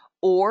person,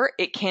 or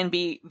it can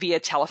be via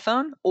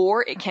telephone,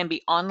 or it can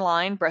be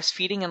online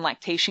breastfeeding and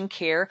lactation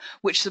care,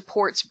 which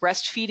supports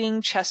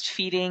breastfeeding, chest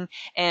feeding,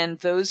 and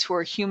those who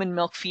are human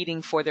milk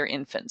feeding for their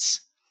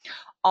infants.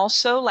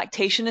 Also,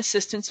 lactation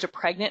assistance to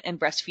pregnant and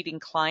breastfeeding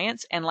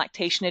clients and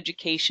lactation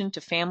education to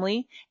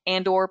family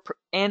and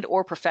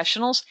or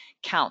professionals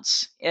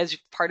counts as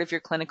part of your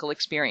clinical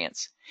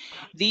experience.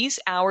 These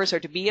hours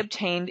are to be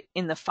obtained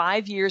in the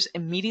 5 years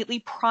immediately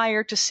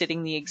prior to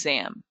sitting the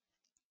exam.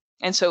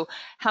 And so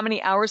how many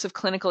hours of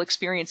clinical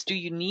experience do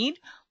you need?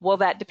 Well,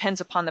 that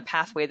depends upon the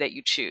pathway that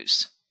you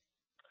choose.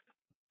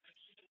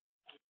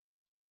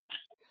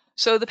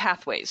 So the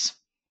pathways.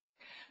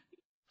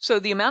 So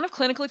the amount of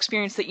clinical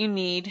experience that you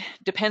need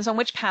depends on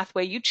which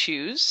pathway you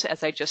choose,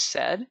 as I just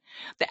said.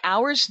 The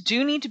hours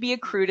do need to be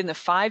accrued in the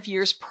 5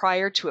 years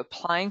prior to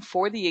applying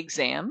for the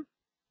exam.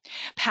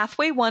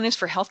 Pathway 1 is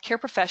for healthcare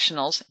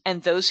professionals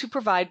and those who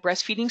provide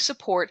breastfeeding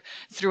support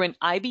through an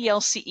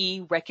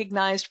IBLCE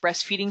recognized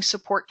breastfeeding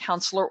support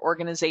counselor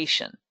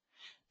organization.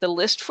 The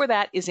list for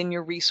that is in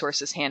your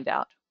resources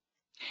handout.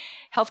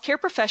 Healthcare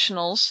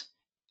professionals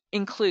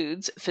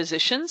includes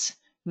physicians,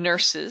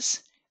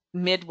 nurses,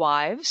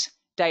 midwives,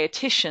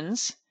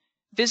 dietitians,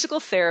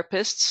 physical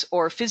therapists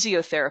or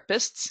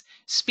physiotherapists,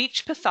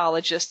 speech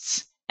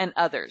pathologists, and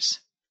others.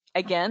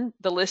 Again,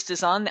 the list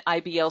is on the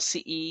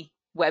IBLCE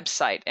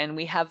website, and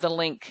we have the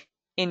link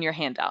in your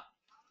handout.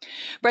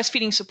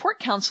 Breastfeeding support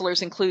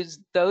counselors includes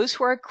those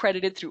who are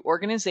accredited through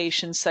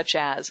organizations such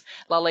as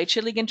La Leche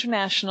League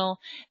International,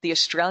 the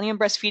Australian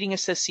Breastfeeding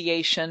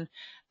Association,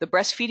 the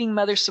Breastfeeding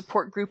Mother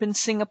Support Group in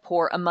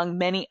Singapore, among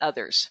many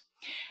others.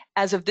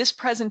 As of this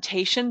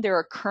presentation, there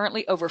are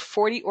currently over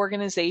 40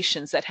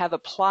 organizations that have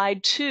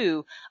applied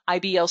to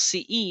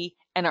IBLCE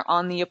and are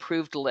on the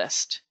approved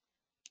list.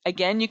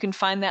 Again, you can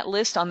find that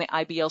list on the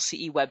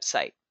IBLCE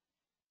website.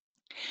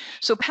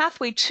 So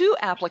Pathway 2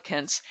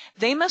 applicants,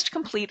 they must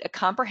complete a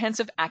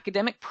comprehensive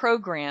academic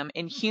program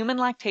in human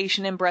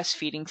lactation and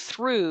breastfeeding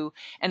through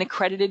an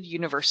accredited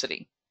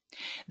university.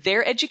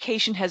 Their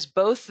education has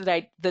both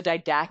the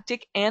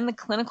didactic and the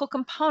clinical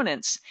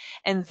components,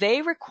 and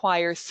they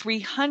require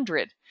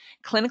 300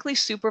 clinically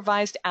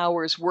supervised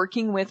hours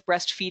working with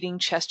breastfeeding,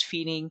 chest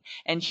feeding,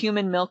 and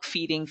human milk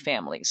feeding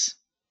families.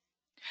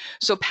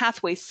 So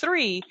Pathway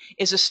 3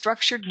 is a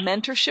structured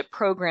mentorship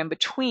program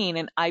between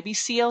an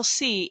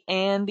IBCLC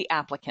and the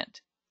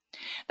applicant.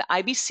 The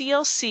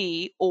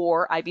IBCLC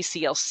or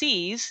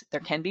IBCLCs,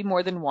 there can be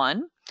more than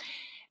one,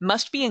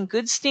 must be in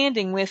good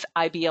standing with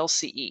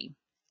IBLCE.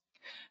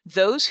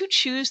 Those who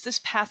choose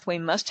this pathway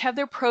must have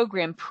their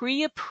program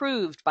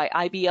pre-approved by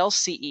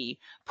IBLCE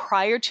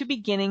prior to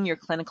beginning your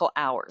clinical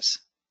hours.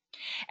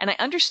 And I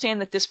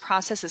understand that this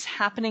process is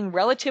happening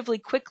relatively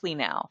quickly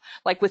now,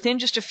 like within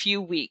just a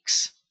few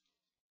weeks.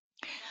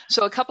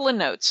 So a couple of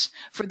notes.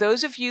 For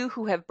those of you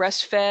who have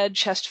breastfed,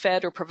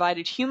 chest-fed, or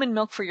provided human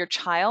milk for your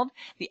child,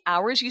 the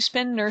hours you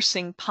spend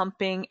nursing,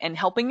 pumping, and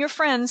helping your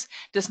friends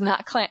does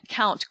not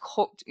count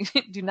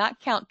do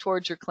not count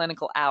towards your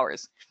clinical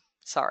hours.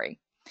 Sorry.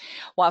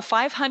 While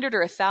 500 or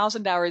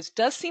 1,000 hours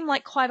does seem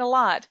like quite a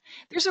lot,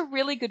 there's a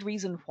really good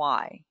reason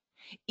why.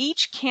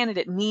 Each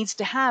candidate needs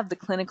to have the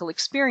clinical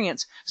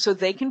experience so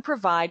they can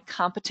provide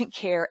competent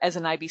care as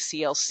an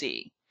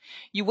IBCLC.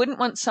 You wouldn't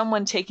want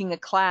someone taking a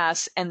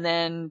class and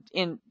then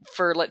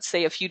for, let's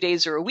say, a few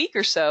days or a week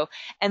or so,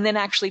 and then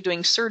actually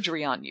doing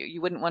surgery on you.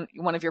 You wouldn't want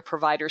one of your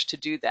providers to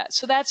do that.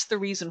 So that's the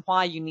reason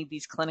why you need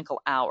these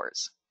clinical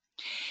hours.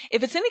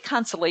 If it's any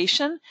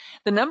consolation,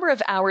 the number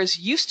of hours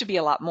used to be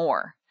a lot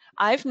more.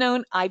 I've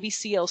known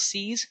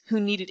IBCLCs who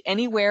needed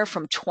anywhere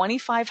from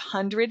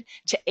 2,500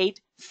 to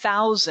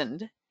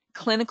 8,000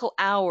 clinical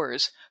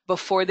hours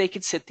before they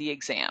could sit the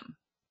exam.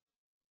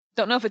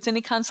 Don't know if it's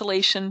any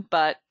consolation,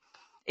 but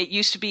it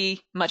used to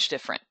be much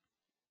different.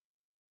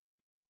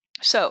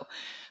 So,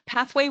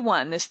 Pathway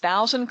 1, this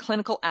 1,000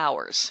 clinical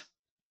hours.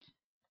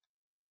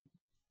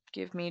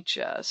 Give me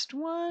just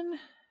 1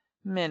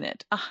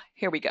 minute.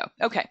 Here we go.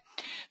 Okay.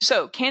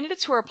 So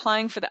candidates who are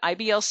applying for the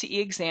IBLCE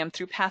exam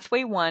through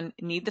Pathway 1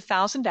 need the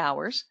 1,000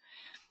 hours.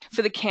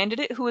 For the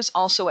candidate who is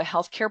also a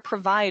healthcare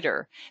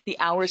provider, the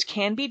hours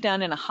can be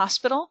done in a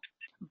hospital,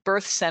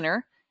 birth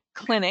center,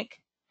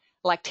 clinic,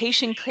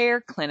 lactation care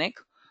clinic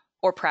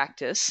or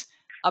practice,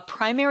 a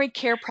primary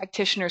care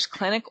practitioner's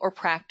clinic or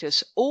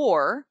practice,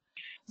 or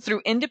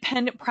through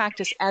independent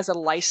practice as a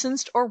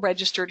licensed or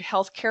registered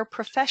healthcare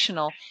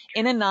professional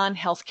in a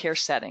non-healthcare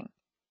setting.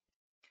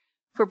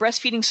 For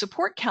breastfeeding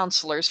support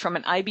counselors from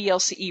an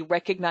IBLCE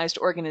recognized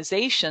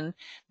organization,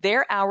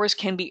 their hours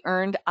can be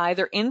earned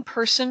either in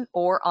person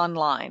or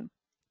online.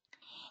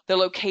 The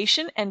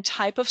location and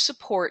type of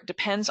support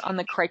depends on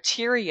the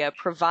criteria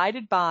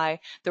provided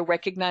by the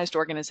recognized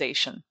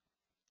organization.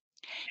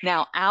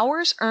 Now,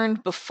 hours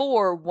earned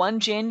before 1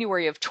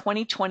 January of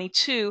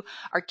 2022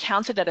 are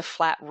counted at a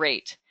flat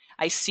rate.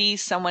 I see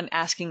someone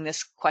asking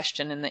this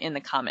question in the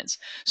comments.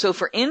 So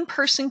for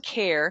in-person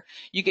care,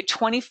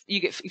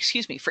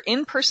 for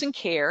in-person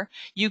care,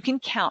 you can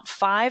count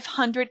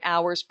 500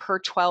 hours per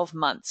 12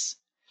 months.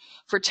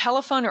 For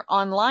telephone or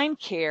online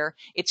care,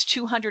 it's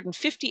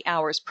 250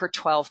 hours per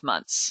 12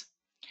 months.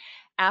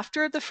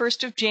 After the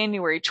 1st of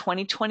January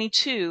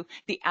 2022,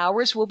 the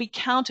hours will be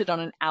counted on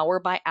an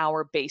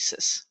hour-by-hour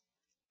basis.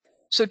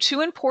 So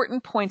 2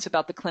 important points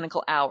about the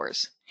clinical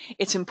hours.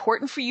 It's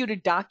important for you to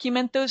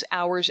document those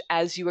hours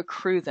as you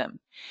accrue them.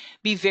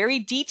 Be very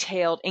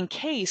detailed in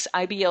case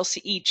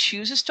IBLCE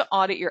chooses to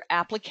audit your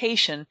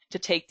application to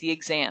take the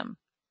exam.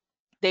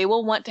 They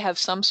will want to have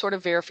some sort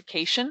of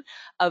verification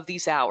of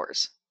these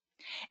hours.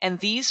 And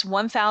these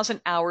 1,000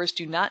 hours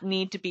do not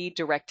need to be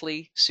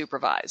directly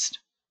supervised.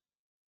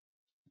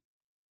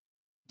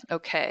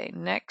 Okay,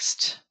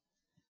 next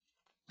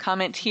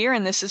comment here,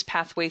 and this is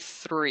pathway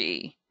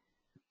 3.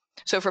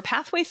 So for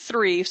pathway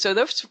 3, so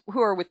those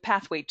who are with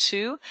pathway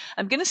 2,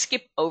 I'm going to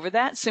skip over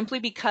that simply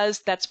because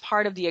that's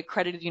part of the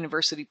accredited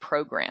university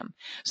program.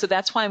 So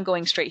that's why I'm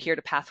going straight here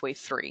to pathway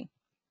 3.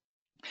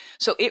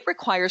 So it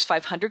requires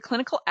 500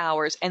 clinical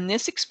hours, and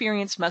this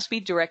experience must be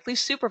directly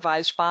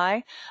supervised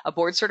by a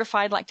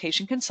board-certified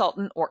lactation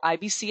consultant or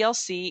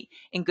IBCLC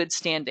in good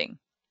standing.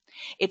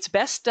 It's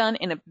best done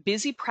in a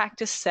busy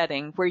practice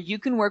setting where you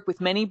can work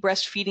with many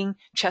breastfeeding,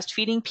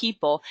 chest-feeding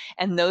people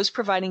and those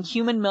providing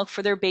human milk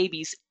for their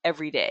babies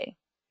every day,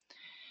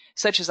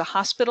 such as a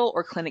hospital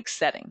or clinic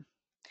setting.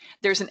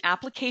 There's an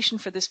application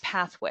for this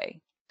pathway.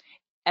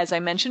 As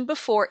I mentioned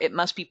before, it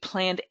must be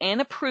planned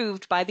and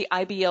approved by the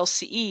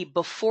IBLCE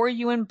before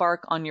you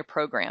embark on your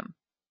program.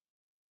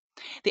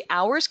 The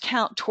hours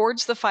count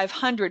towards the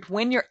 500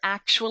 when you're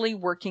actually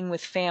working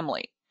with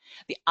family.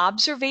 The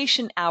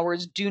observation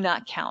hours do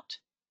not count.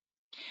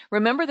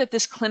 Remember that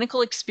this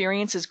clinical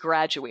experience is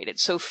graduated.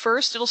 So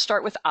first it'll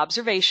start with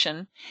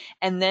observation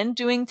and then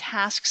doing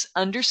tasks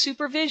under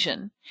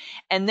supervision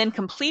and then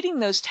completing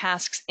those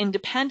tasks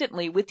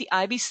independently with the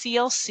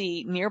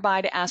IBCLC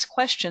nearby to ask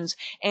questions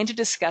and to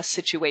discuss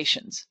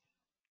situations.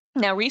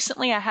 Now,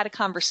 recently I had a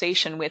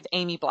conversation with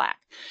Amy Black,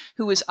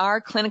 who is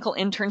our clinical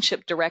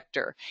internship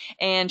director,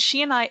 and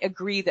she and I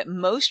agree that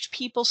most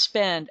people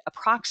spend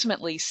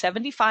approximately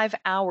 75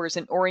 hours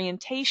in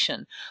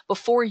orientation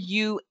before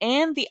you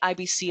and the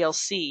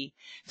IBCLC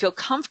feel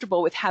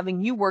comfortable with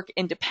having you work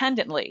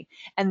independently,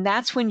 and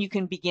that's when you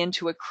can begin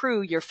to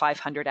accrue your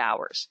 500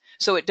 hours.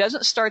 So it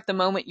doesn't start the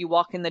moment you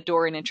walk in the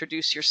door and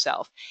introduce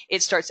yourself.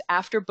 It starts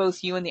after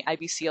both you and the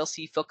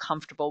IBCLC feel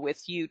comfortable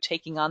with you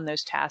taking on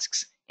those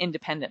tasks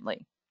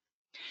independently.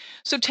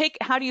 So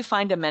how do you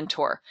find a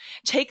mentor?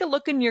 Take a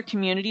look in your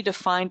community to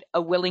find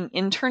a willing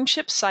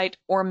internship site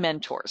or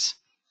mentors.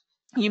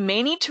 You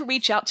may need to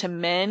reach out to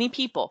many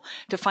people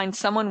to find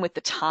someone with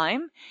the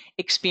time,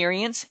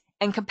 experience,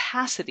 and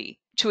capacity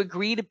to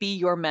agree to be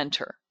your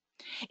mentor.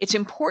 It's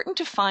important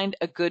to find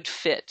a good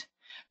fit.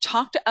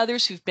 Talk to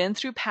others who've been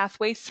through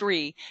Pathway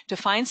 3 to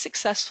find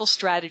successful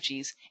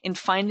strategies in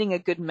finding a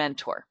good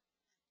mentor.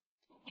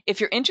 If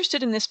you're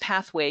interested in this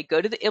pathway, go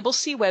to the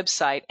IBCLC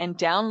website and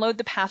download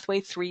the Pathway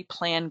 3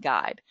 Plan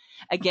Guide.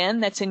 Again,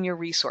 that's in your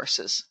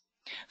resources.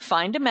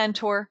 Find a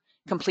mentor,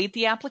 complete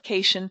the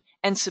application,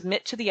 and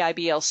submit to the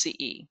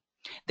IBLCE.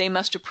 They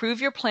must approve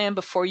your plan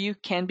before you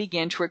can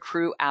begin to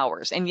accrue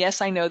hours. And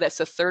yes, I know that's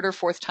the third or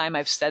fourth time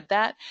I've said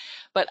that,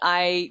 but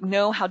I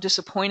know how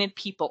disappointed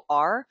people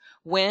are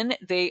when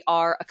they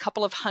are a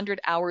couple of hundred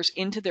hours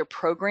into their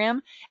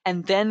program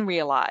and then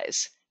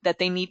realize that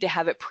they need to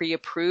have it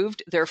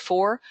pre-approved.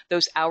 Therefore,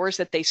 those hours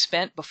that they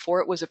spent before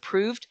it was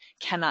approved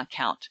cannot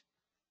count.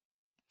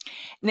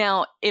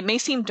 Now, it may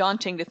seem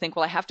daunting to think,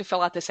 well, I have to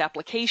fill out this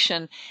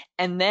application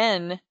and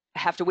then I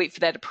have to wait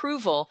for that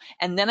approval,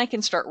 and then I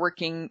can start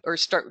working or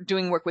start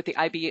doing work with the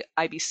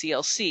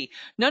IBCLC.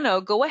 No,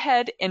 go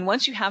ahead, and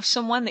once you have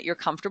someone that you're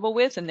comfortable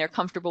with and they're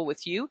comfortable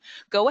with you,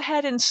 go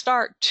ahead and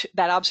start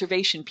that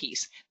observation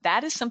piece.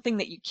 That is something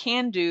that you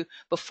can do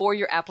before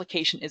your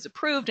application is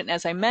approved, and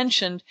as I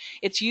mentioned,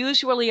 it's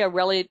usually a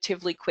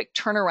relatively quick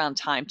turnaround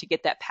time to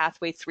get that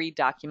Pathway 3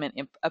 document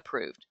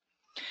approved.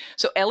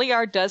 So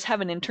LER does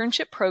have an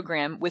internship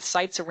program with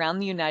sites around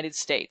the United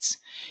States.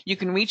 You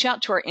can reach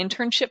out to our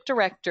internship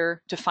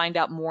director to find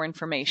out more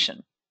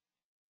information.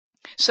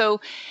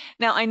 So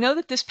now I know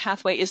that this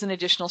pathway is an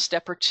additional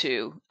step or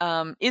two.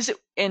 Is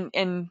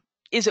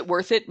it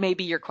worth it?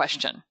 Maybe your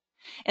question.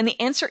 And the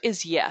answer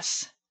is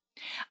yes.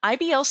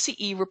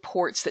 IBLCE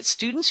reports that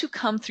students who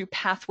come through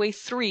Pathway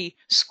 3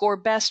 score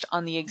best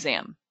on the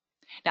exam.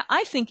 Now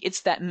I think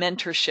it's that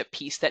mentorship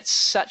piece that's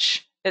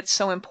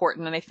so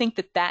important, and I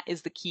think that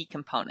is the key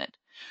component.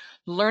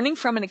 Learning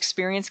from an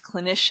experienced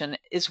clinician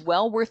is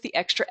well worth the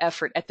extra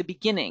effort at the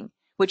beginning,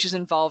 which is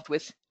involved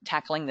with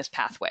tackling this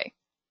pathway.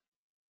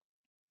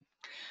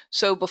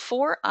 So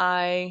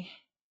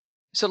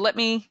let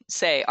me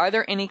say, are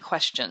there any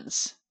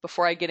questions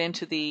before I get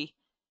into the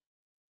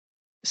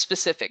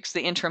specifics,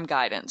 the interim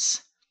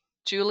guidance?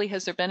 Julie,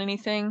 has there been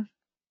anything?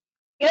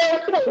 Yeah,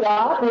 it's been a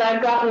lot, and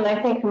I've gotten, I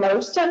think,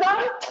 most of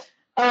them.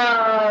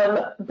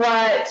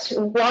 But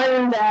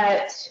one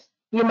that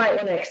you might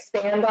want to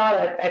expand on,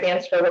 I've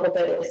answered a little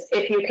bit, is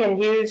if you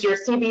can use your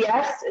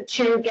CBS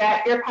to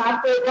get your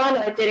pathway done.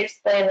 I did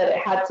explain that it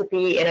had to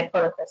be in a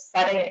clinical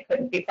setting. It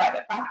couldn't be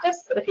private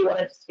practice, but if you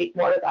wanted to speak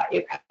more to that,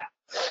 you can.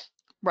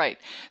 Right.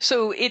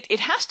 So it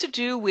has to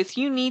do with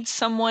you need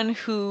someone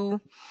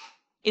who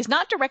is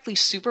not directly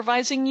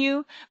supervising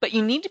you, but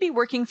you need to be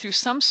working through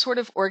some sort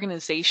of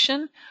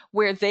organization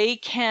where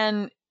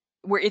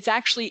it's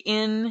actually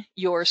in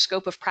your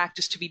scope of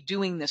practice to be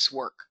doing this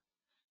work.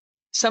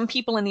 Some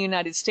people in the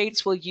United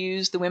States will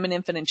use the Women,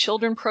 Infant, and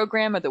Children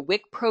program or the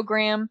WIC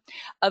program.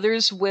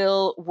 Others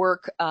will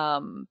work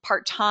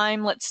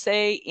part-time, let's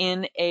say,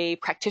 in a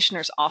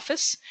practitioner's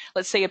office,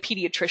 let's say a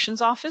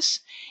pediatrician's office,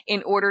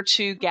 in order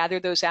to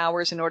gather those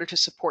hours in order to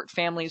support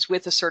families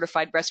with a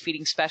certified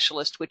breastfeeding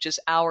specialist, which is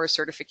our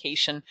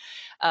certification.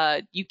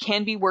 You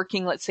can be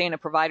working, let's say, in a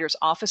provider's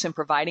office and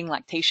providing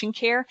lactation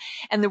care.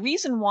 And the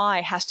reason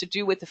why has to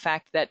do with the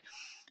fact that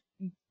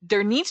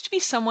there needs to be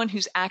someone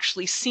who's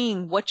actually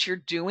seeing what you're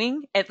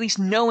doing, at least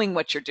knowing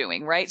what you're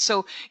doing, right?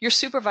 So your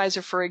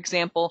supervisor, for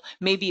example,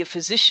 may be a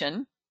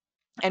physician,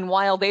 and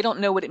while they don't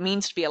know what it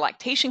means to be a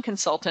lactation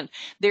consultant,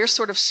 they're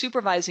sort of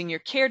supervising your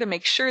care to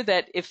make sure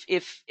that if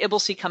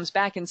IBCLC comes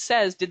back and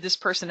says, did this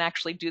person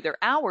actually do their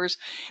hours,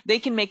 they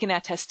can make an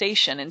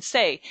attestation and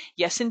say,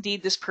 yes,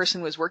 indeed, this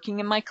person was working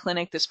in my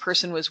clinic. This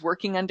person was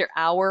working under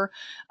our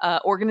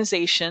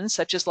organization,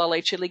 such as La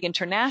Leche League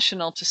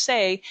International, to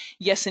say,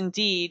 yes,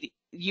 indeed,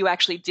 you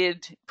actually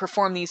did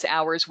perform these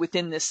hours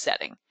within this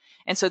setting.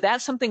 And so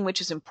that's something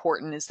which is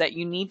important, is that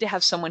you need to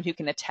have someone who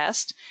can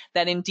attest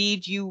that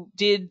indeed you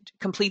did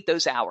complete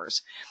those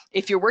hours.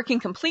 If you're working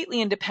completely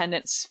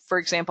independent, for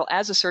example,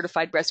 as a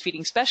certified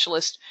breastfeeding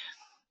specialist,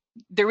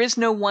 there is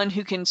no one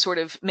who can sort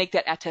of make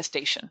that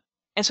attestation.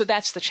 And so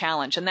that's the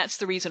challenge. And that's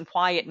the reason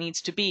why it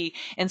needs to be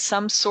in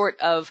some sort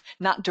of,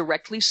 not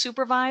directly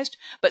supervised,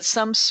 but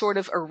some sort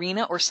of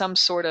arena or some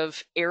sort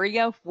of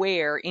area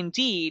where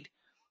indeed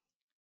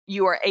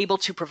you are able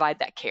to provide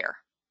that care.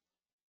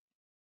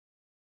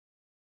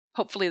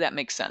 Hopefully that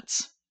makes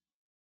sense.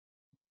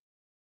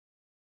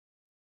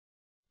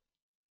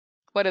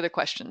 What other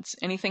questions?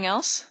 Anything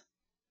else?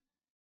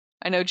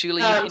 I know,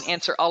 Julie, you can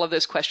answer all of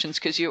those questions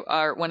because you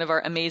are one of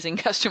our amazing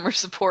customer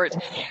support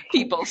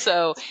people.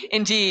 So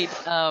indeed,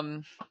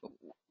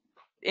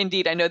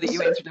 indeed, I know that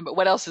you answered them, but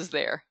what else is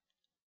there?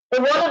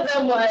 One of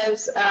them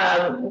was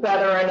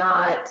whether or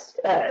not,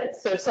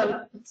 so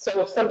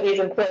somebody's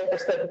employer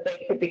said that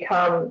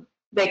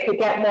they could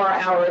get more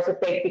hours if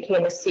they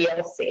became a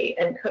CLC,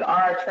 and could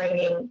our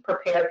training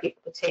prepare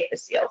people to take the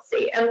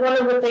CLC? And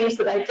one of the things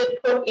that I did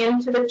put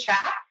into the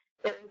chat,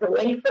 there's a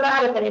link for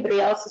that if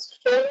anybody else is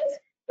curious.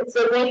 It's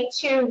a link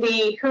to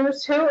the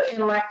Who's Who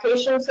in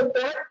Lactation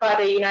Support by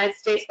the United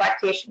States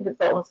Lactation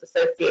Consultants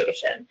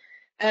Association.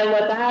 And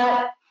what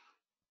that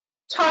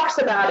talks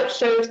about, it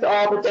shows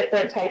all the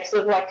different types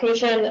of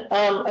lactation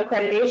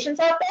accreditations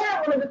out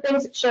there. One of the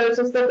things it shows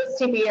is that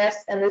the CBS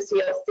and the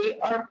CLC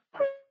are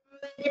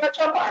pretty much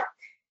on par.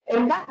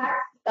 In fact,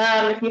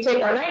 if you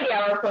take our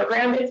 90-hour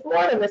program, it's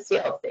more than the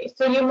CLC.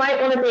 So you might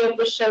want to be able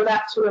to show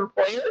that to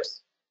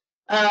employers,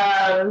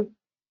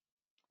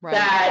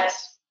 right,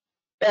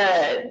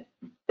 that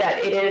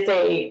it is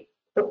a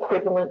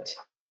equivalent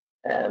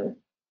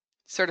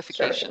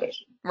certification.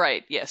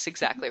 Right. Yes,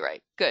 exactly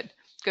right. Good.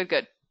 Good,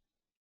 good.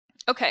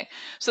 Okay,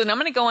 so then I'm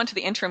going to go on to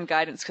the interim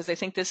guidance because I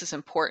think this is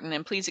important,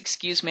 and please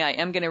excuse me, I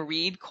am going to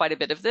read quite a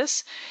bit of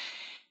this.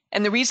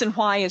 And the reason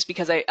why is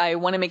because I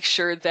want to make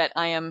sure that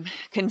I am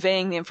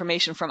conveying the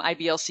information from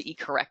IBCLC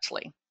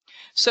correctly.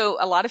 So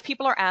a lot of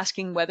people are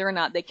asking whether or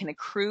not they can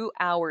accrue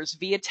hours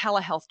via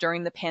telehealth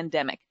during the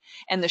pandemic.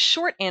 And the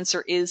short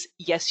answer is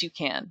yes, you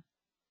can.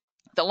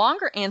 The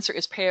longer answer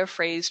is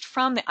paraphrased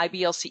from the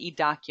IBCLC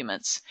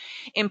documents.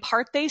 In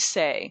part, they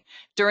say,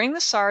 during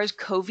the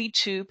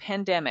SARS-CoV-2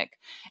 pandemic,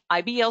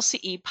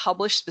 IBCLC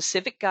published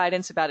specific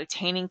guidance about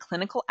attaining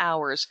clinical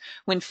hours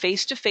when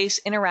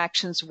face-to-face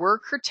interactions were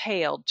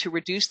curtailed to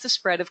reduce the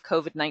spread of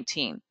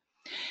COVID-19.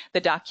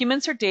 The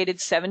documents are dated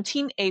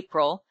 17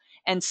 April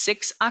and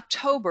 6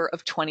 October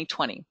of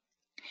 2020.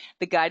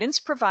 The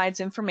guidance provides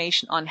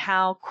information on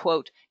how,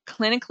 quote,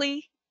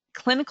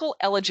 clinical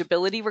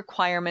eligibility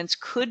requirements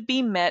could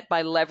be met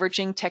by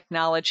leveraging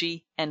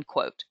technology, end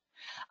quote.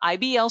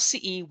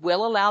 IBCLC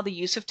will allow the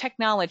use of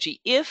technology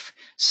if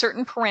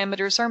certain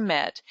parameters are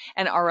met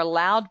and are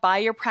allowed by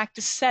your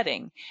practice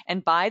setting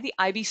and by the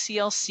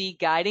IBCLC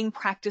guiding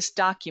practice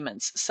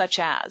documents such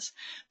as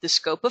the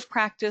scope of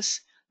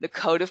practice, the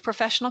code of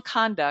professional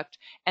conduct,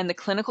 and the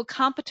clinical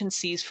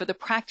competencies for the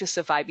practice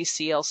of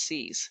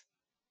IBCLCs.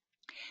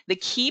 The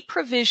key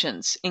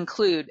provisions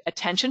include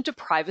attention to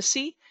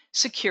privacy,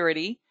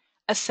 security,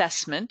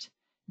 assessment,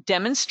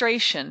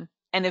 demonstration,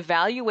 and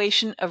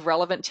evaluation of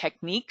relevant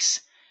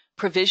techniques,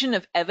 provision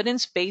of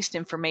evidence-based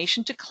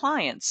information to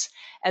clients,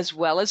 as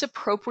well as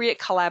appropriate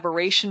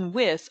collaboration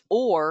with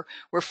or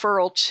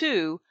referral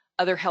to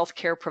other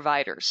healthcare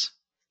providers.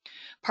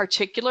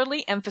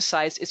 Particularly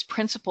emphasized is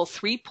Principle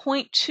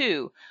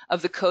 3.2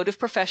 of the Code of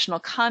Professional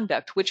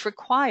Conduct, which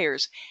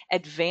requires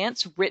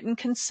advance written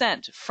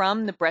consent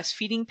from the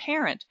breastfeeding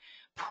parent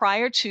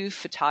prior to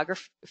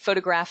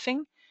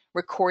photographing,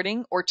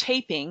 recording, or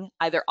taping,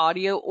 either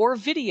audio or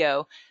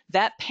video,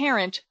 that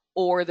parent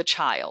or the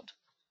child.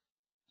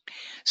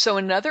 So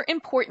another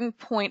important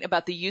point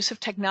about the use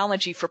of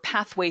technology for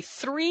Pathway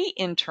 3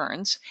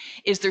 interns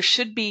is there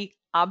should be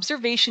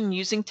observation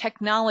using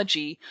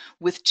technology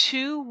with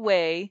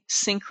two-way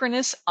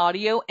synchronous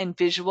audio and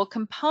visual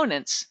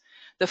components.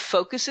 The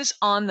focus is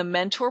on the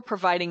mentor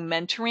providing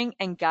mentoring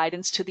and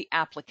guidance to the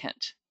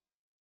applicant.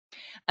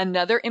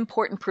 Another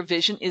important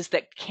provision is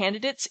that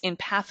candidates in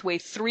Pathway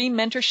 3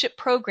 mentorship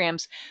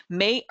programs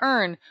may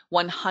earn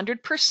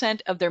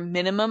 100% of their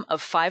minimum of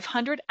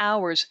 500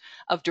 hours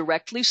of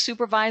directly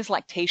supervised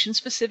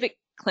lactation-specific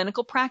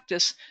clinical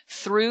practice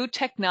through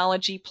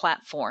technology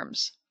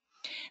platforms.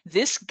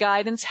 This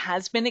guidance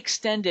has been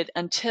extended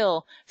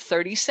until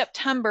 30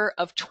 September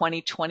of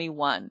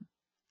 2021.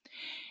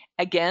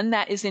 Again,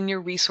 that is in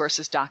your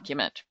resources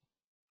document.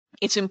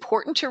 It's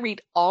important to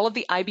read all of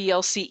the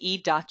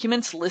IBLCE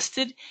documents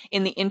listed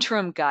in the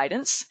interim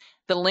guidance.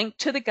 The link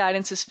to the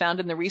guidance is found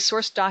in the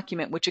resource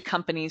document which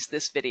accompanies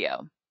this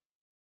video.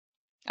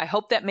 I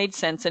hope that made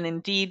sense, and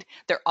indeed,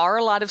 there are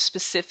a lot of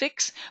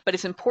specifics, but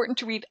it's important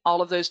to read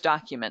all of those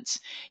documents.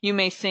 You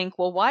may think,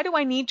 well, why do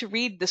I need to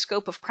read the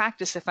scope of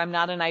practice if I'm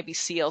not an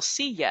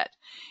IBCLC yet?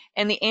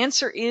 And the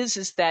answer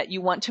is that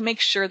you want to make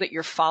sure that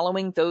you're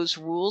following those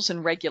rules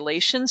and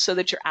regulations so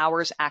that your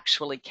hours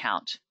actually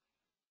count.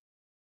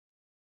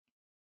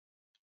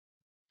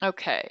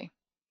 Okay,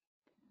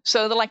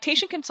 so the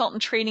Lactation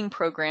Consultant Training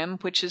Program,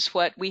 which is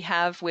what we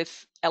have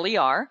with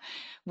LER,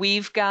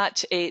 we've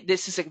got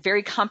this is a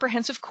very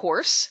comprehensive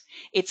course.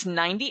 It's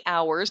 90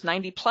 hours,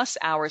 90 plus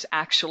hours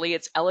actually.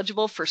 It's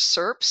eligible for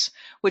CERPS,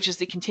 which is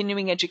the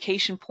continuing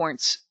education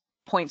points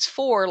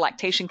for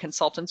lactation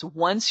consultants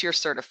once you're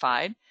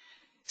certified,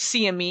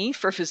 CME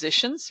for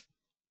physicians,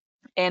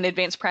 and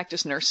advanced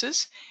practice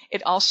nurses.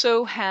 It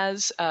also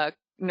has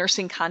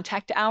nursing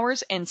contact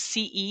hours and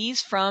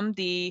CEs from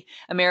the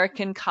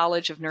American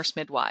College of Nurse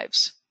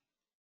Midwives.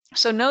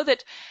 So know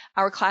that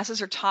our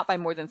classes are taught by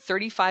more than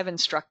 35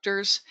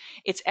 instructors.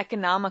 It's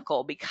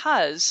economical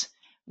because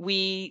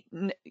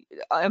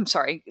I'm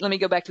sorry, let me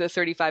go back to the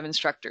 35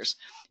 instructors.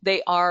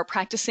 They are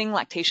practicing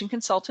lactation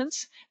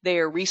consultants. They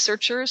are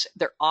researchers.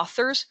 They're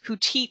authors who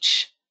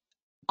teach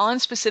on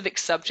specific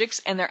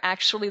subjects, and they're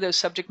actually those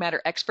subject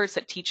matter experts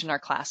that teach in our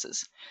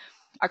classes.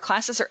 Our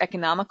classes are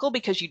economical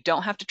because you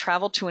don't have to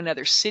travel to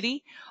another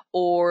city,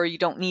 or you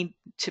don't need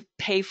to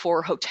pay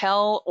for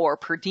hotel or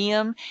per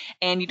diem,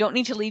 and you don't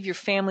need to leave your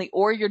family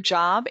or your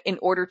job in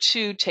order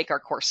to take our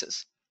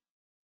courses.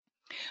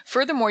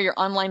 Furthermore, your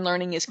online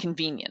learning is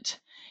convenient.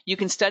 You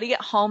can study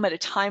at home at a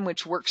time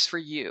which works for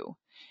you.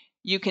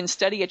 You can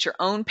study at your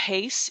own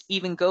pace,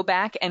 even go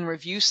back and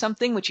review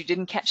something which you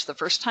didn't catch the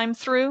first time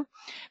through,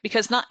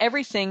 because not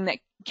everything that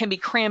can be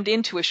crammed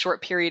into a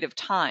short period of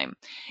time.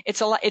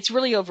 It's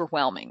really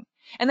overwhelming.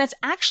 And that's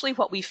actually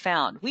what we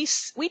found. We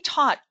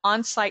taught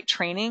on-site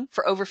training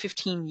for over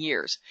 15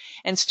 years,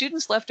 and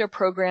students left our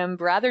program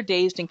rather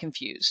dazed and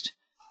confused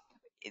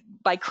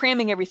by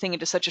cramming everything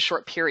into such a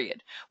short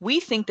period.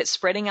 We think that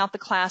spreading out the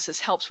classes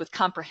helps with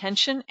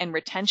comprehension and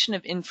retention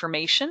of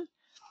information.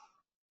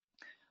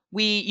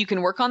 You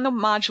can work on the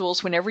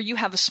modules whenever you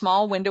have a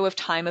small window of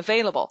time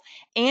available,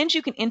 and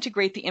you can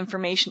integrate the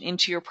information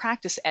into your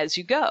practice as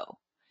you go.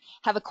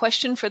 Have a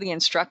question for the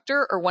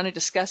instructor or want to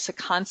discuss a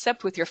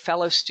concept with your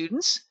fellow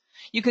students?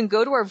 You can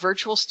go to our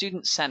virtual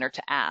student center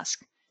to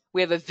ask.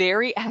 We have a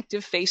very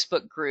active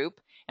Facebook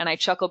group, and I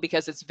chuckle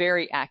because it's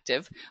very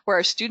active, where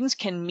our students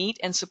can meet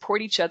and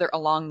support each other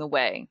along the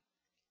way.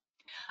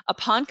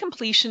 Upon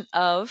completion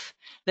of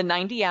the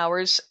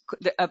 90-hour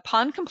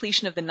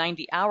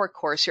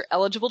course, you're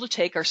eligible to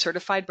take our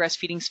Certified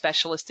Breastfeeding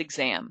Specialist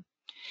exam.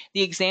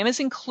 The exam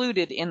is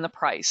included in the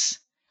price.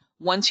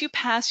 Once you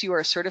pass, you are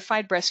a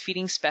Certified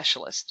Breastfeeding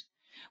Specialist.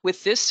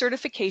 With this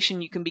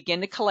certification, you can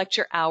begin to collect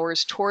your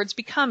hours towards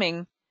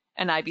becoming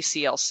an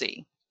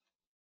IBCLC.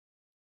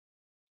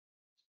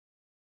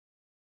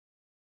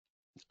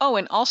 Oh,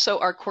 and also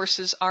our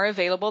courses are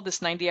available.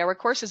 This 90-hour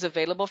course is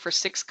available for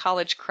 6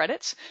 college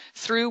credits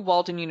through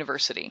Walden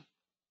University.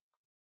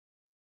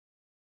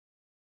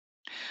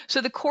 So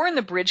the core and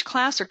the bridge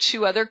class are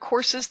 2 other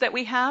courses that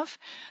we have.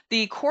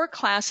 The core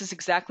class is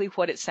exactly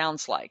what it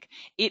sounds like.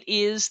 It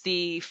is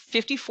the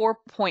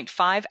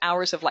 54.5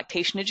 hours of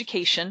lactation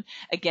education,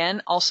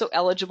 again, also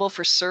eligible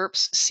for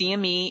CERPS,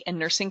 CME, and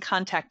nursing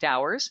contact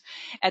hours.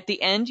 At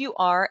the end, you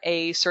are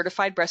a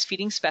certified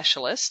breastfeeding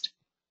specialist,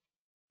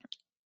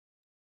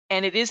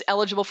 and it is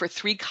eligible for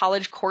 3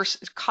 college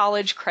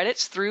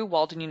credits through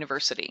Walden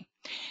University.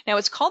 Now,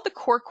 it's called the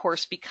core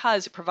course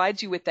because it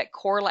provides you with that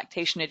core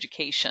lactation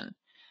education.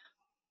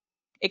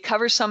 It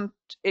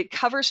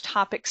covers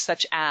topics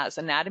such as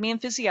anatomy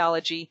and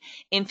physiology,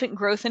 infant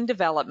growth and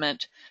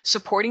development,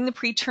 supporting the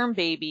preterm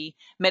baby,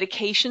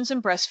 medications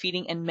and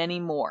breastfeeding, and many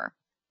more.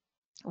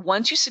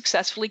 Once you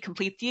successfully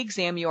complete the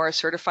exam, you are a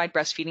certified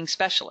breastfeeding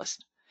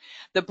specialist.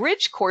 The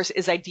bridge course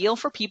is ideal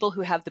for people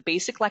who have the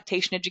basic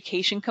lactation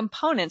education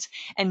components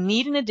and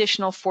need an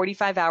additional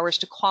 45 hours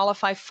to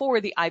qualify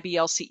for the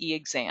IBLCE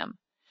exam.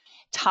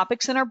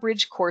 Topics in our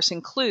bridge course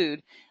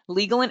include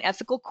legal and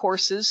ethical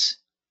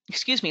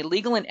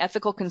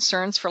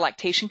concerns for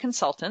lactation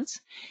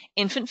consultants,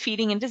 infant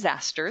feeding and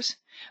disasters,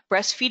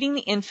 breastfeeding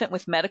the infant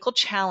with medical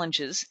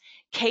challenges,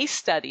 case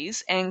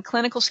studies, and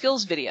clinical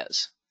skills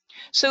videos.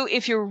 So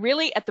if you're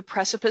really at the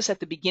precipice at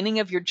the beginning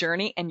of your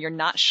journey and you're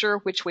not sure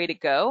which way to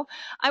go,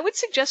 I would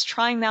suggest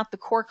trying out the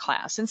core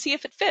class and see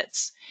if it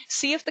fits.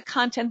 See if the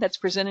content that's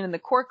presented in the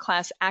core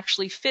class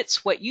actually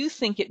fits what you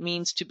think it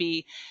means to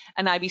be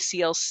an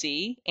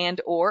IBCLC and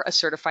or a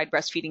certified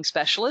breastfeeding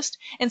specialist,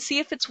 and see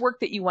if it's work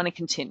that you want to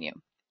continue.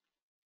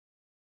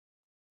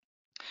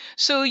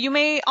 So you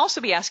may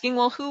also be asking,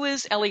 well, who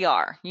is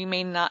LER? You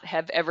may not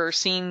have ever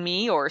seen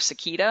me or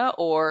Sekeita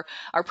or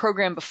our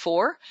program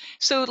before.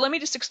 So let me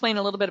just explain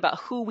a little bit about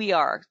who we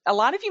are. A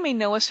lot of you may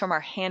know us from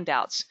our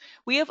handouts.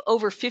 We have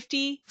over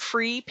 50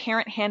 free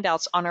parent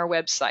handouts on our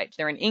website.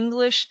 They're in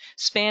English,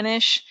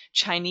 Spanish,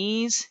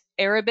 Chinese,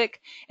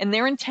 Arabic, and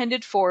they're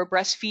intended for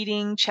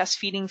breastfeeding, chest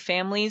feeding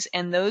families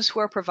and those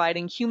who are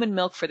providing human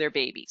milk for their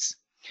babies.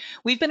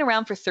 We've been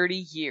around for 30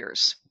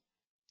 years.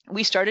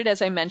 We started,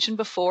 as I mentioned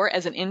before,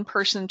 as an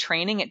in-person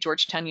training at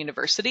Georgetown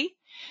University.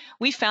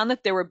 We found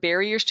that there were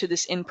barriers to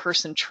this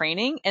in-person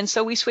training, and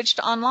so we switched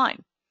to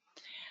online.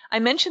 I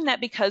mentioned that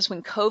because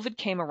when COVID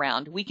came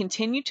around, we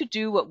continued to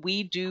do what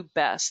we do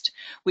best,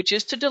 which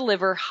is to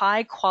deliver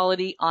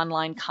high-quality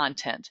online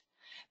content.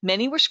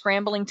 Many were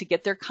scrambling to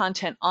get their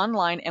content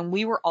online, and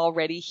we were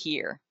already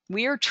here.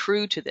 We are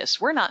true to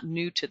this. We're not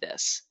new to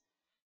this.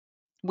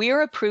 We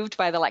are approved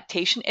by the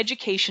Lactation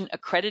Education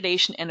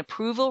Accreditation and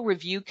Approval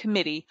Review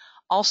Committee,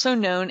 also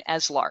known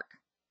as LARC.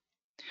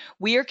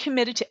 We are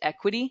committed to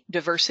equity,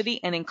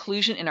 diversity, and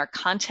inclusion in our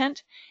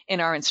content, in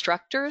our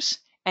instructors,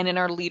 and in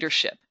our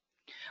leadership.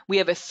 We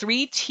have a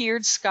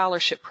 3-tiered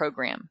scholarship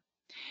program.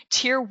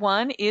 Tier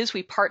 1 is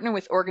we partner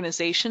with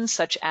organizations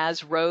such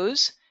as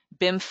ROSE,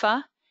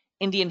 BIMFA,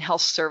 Indian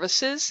Health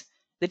Services,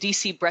 the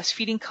DC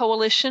Breastfeeding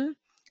Coalition,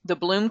 the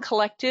Bloom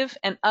Collective,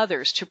 and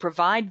others to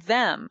provide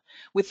them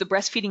with the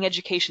breastfeeding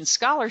education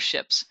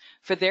scholarships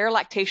for their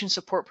lactation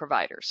support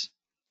providers.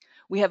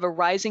 We have a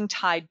Rising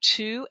Tide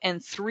 2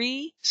 and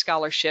 3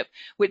 scholarship,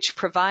 which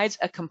provides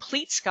a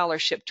complete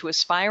scholarship to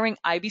aspiring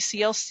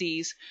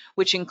IBCLCs,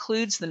 which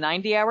includes the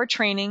 90-hour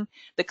training,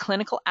 the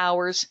clinical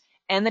hours,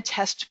 and the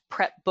test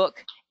prep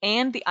book,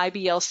 and the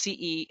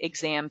IBLCE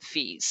exam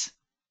fees.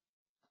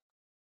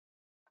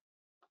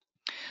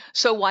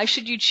 So why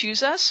should you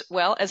choose us?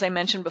 Well, as I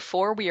mentioned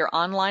before, we are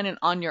online and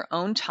on your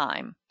own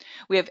time.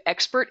 We have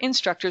expert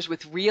instructors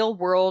with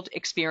real-world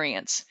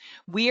experience.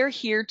 We are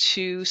here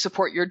to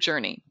support your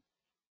journey.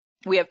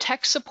 We have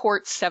tech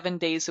support 7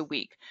 days a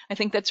week. I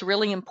think that's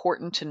really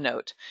important to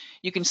note.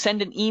 You can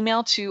send an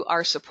email to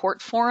our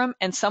support forum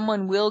and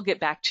someone will get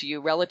back to you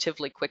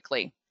relatively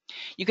quickly.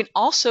 You can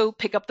also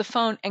pick up the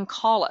phone and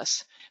call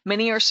us.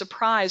 Many are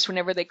surprised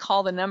whenever they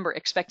call the number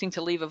expecting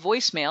to leave a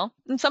voicemail,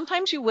 and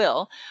sometimes you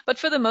will, but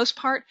for the most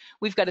part,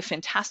 we've got a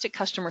fantastic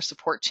customer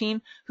support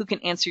team who can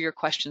answer your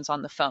questions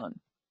on the phone.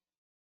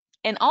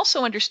 And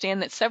also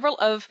understand that several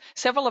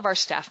of our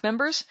staff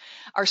members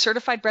are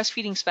certified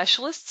breastfeeding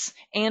specialists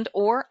and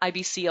or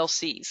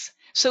IBCLCs.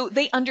 So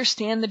they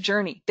understand the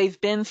journey.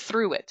 They've been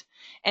through it.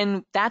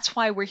 And that's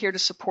why we're here to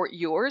support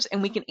yours.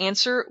 And we can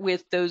answer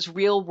with those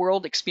real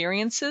world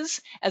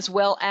experiences as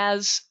well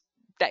as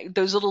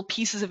those little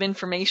pieces of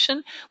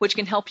information, which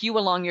can help you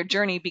along your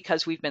journey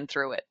because we've been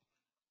through it.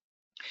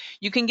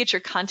 You can get your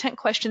content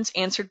questions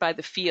answered by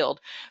the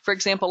field. For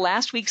example,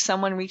 last week,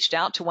 someone reached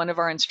out to one of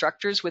our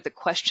instructors with a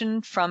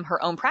question from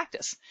her own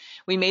practice.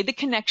 We made the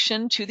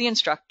connection to the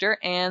instructor,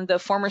 and the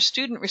former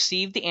student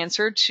received the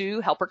answer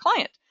to help her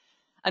client.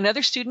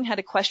 Another student had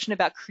a question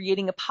about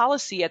creating a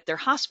policy at their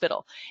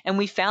hospital, and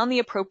we found the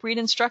appropriate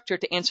instructor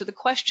to answer the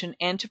question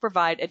and to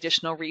provide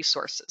additional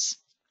resources.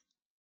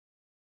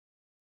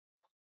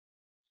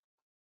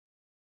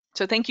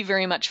 So thank you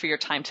very much for your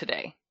time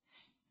today.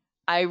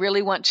 I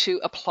really want to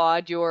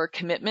applaud your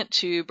commitment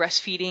to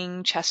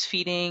breastfeeding, chest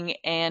feeding,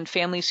 and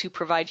families who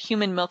provide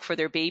human milk for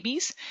their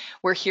babies.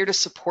 We're here to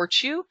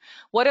support you.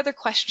 What other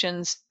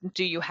questions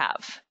do you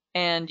have?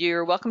 And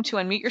you're welcome to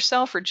unmute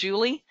yourself, or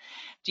Julie.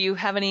 Do you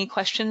have any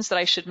questions that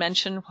I should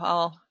mention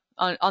while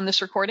on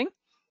this recording?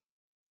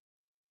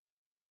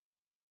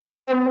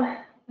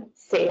 Let's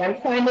see. I'm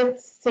trying to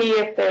see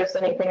if there's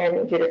anything I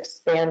need you to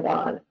expand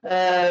on.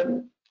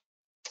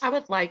 I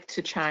would like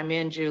to chime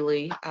in,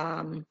 Julie,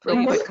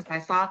 real quick,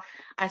 because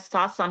I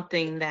saw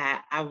something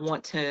that I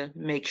want to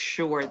make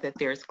sure that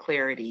there's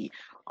clarity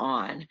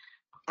on.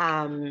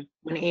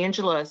 When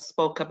Angela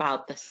spoke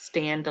about the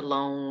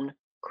standalone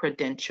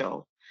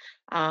credential,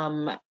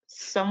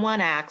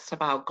 someone asked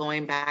about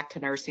going back to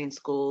nursing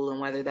school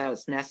and whether that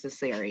was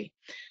necessary.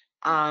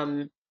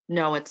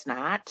 No, it's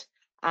not.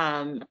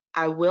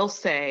 I will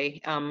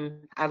say,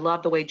 I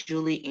love the way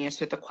Julie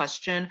answered the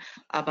question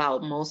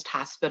about most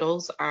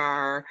hospitals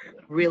are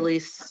really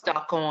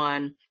stuck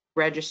on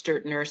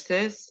registered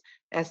nurses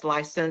as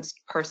licensed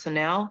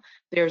personnel.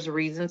 There's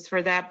reasons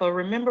for that, but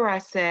remember I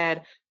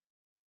said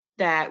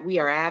that we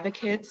are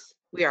advocates,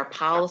 we are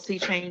policy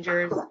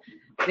changers.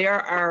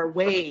 There are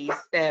ways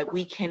that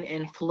we can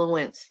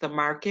influence the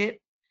market,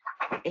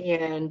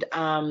 and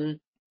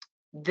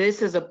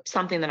this is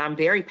something that I'm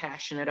very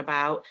passionate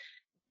about.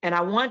 And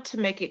I want to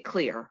make it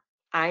clear,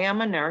 I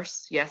am a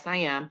nurse, yes I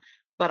am,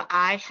 but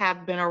I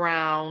have been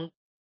around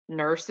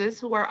nurses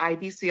who are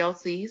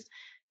IBCLCs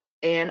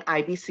and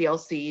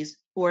IBCLCs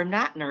who are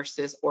not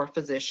nurses or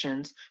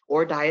physicians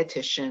or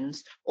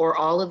dietitians or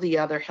all of the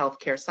other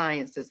healthcare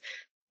sciences.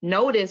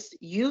 Notice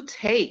you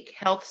take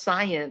health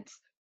science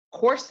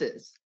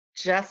courses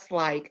just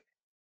like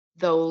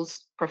those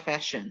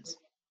professions,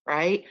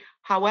 right?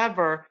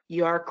 However,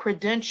 your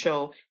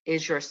credential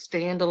is your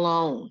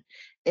standalone.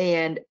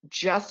 And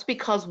just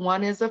because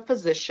one is a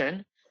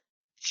physician,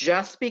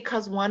 just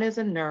because one is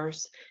a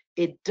nurse,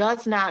 it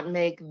does not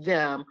make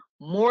them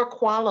more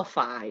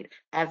qualified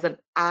as an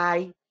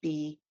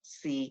IBCLC.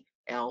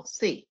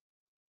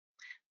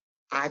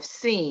 I've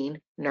seen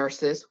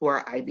nurses who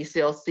are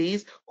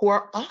IBCLCs who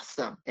are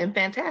awesome and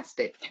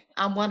fantastic.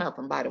 I'm one of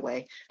them, by the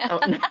way.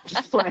 Not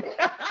just playing.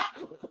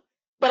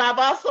 But I've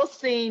also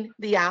seen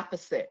the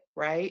opposite,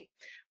 right?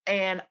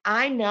 And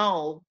I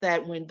know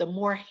that when the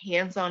more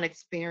hands-on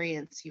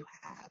experience you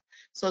have,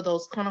 so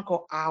those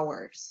clinical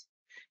hours,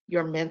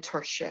 your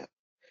mentorship,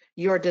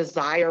 your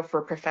desire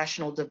for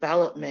professional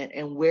development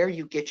and where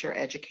you get your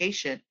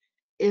education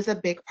is a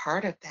big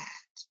part of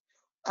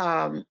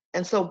that.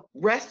 And so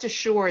rest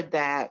assured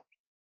that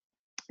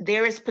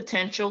there is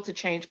potential to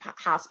change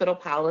hospital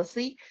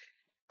policy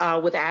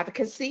with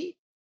advocacy.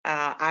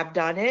 I've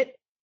done it.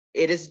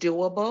 It is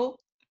doable.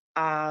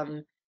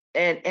 And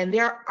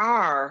there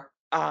are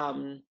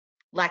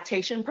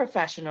lactation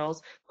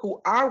professionals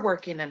who are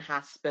working in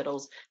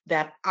hospitals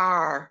that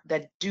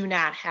do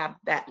not have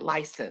that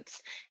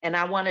license. And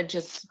I want to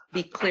just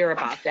be clear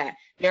about that.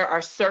 There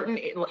are certain,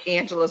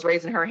 Angela's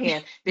raising her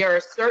hand, there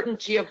are certain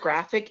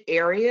geographic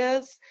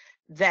areas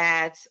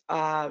that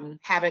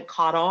haven't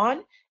caught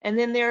on, and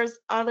then there's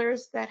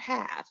others that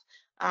have.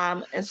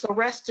 And so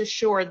rest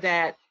assured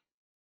that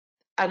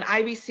an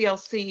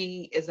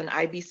IBCLC is an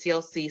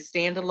IBCLC.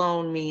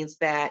 Standalone means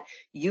that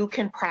you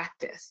can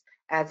practice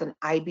as an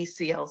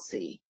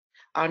IBCLC,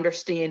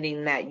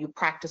 understanding that you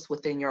practice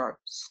within your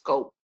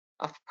scope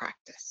of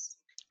practice.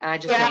 And I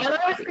just and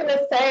I was going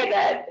to say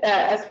that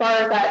as far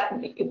as that,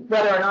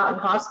 whether or not in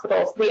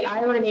hospitals, the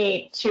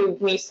irony to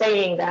me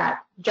saying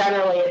that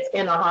generally it's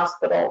in a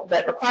hospital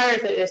that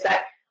requires it is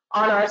that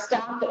on our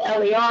staff at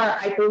LER,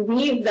 I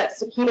believe that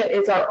Sekeita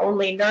is our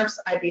only nurse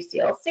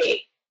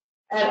IBCLC.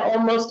 And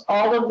almost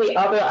all of the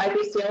other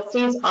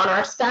IBCLCs on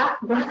our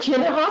staff work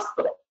in a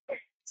hospital.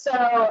 So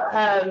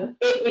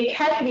it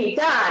can be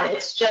done.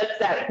 It's just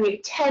that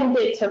we've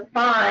tended to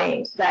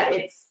find that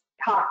it's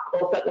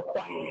hospitals that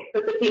require it,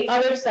 but that the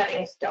other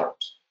settings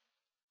don't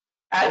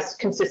as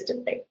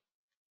consistently.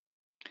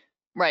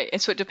 Right,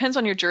 and so it depends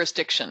on your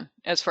jurisdiction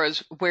as far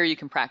as where you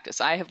can practice.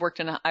 I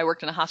worked in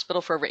a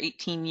hospital for over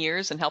 18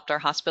 years and helped our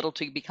hospital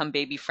to become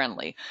baby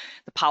friendly.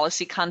 The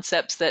policy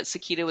concepts that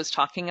Sekeita was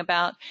talking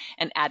about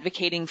and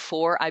advocating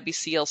for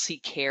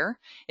IBCLC care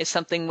is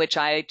something which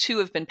I too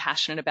have been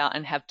passionate about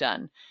and have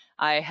done.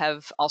 I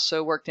have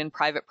also worked in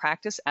private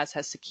practice, as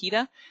has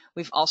Sekeita.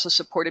 We've also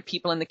supported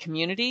people in the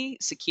community.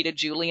 Sekeita,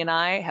 Julie, and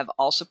I have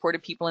all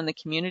supported people in the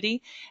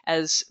community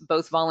as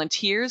both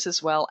volunteers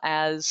as well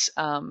as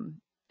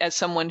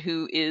someone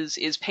who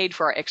is paid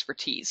for our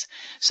expertise.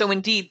 So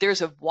indeed,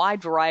 there's a wide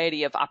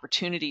variety of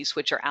opportunities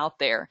which are out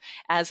there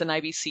as an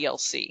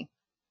IBCLC.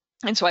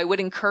 And so I would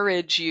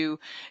encourage you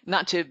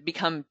not to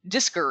become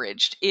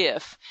discouraged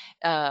if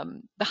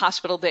the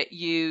hospital that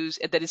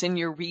is in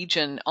your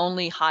region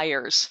only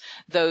hires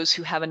those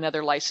who have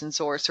another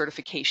license or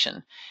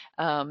certification.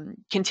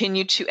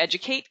 Continue to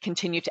educate,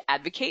 continue to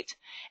advocate,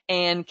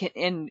 and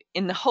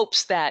in the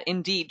hopes that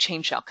indeed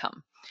change shall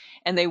come.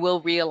 And they will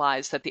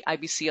realize that the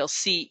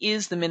IBCLC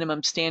is the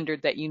minimum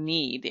standard that you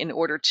need in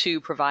order to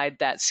provide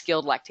that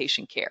skilled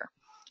lactation care.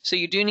 So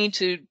you do need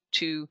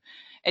to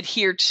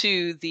adhere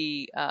to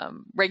the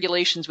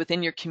regulations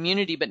within your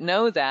community, but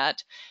know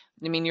that,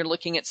 I mean, you're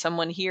looking at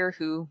someone here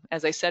who,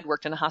 as I said,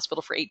 worked in a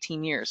hospital for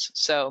 18 years.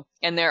 So,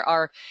 and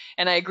I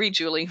agree,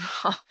 Julie,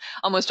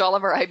 almost all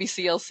of our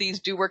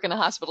IBCLCs do work in a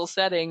hospital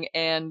setting,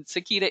 and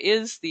Sekeita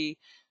is the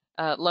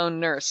lone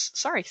nurse.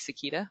 Sorry,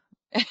 Sekeita.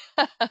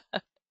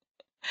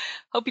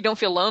 Hope you don't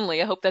feel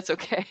lonely. I hope that's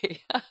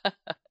okay.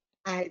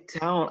 I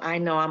don't. I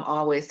know I'm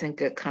always in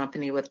good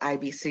company with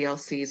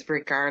IBCLCs,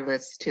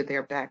 regardless to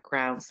their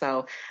background.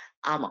 So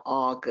I'm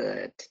all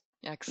good.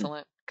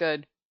 Excellent.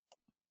 Good.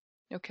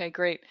 Okay,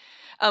 great.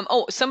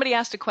 Somebody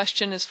asked a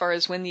question as far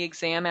as when the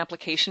exam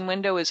application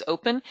window is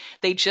open.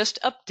 They just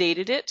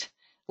updated it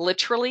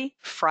literally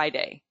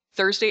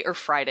Thursday or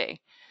Friday.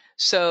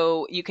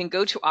 So you can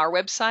go to our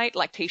website,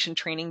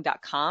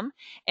 lactationtraining.com,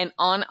 and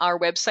on our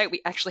website, we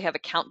actually have a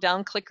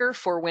countdown clicker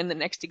for when the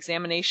next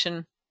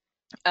examination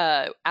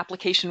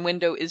application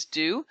window is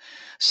due.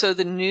 So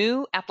the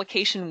new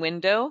application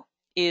window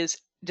is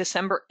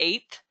December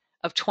 8th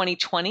of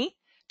 2020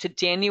 to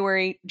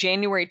January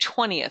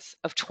 20th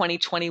of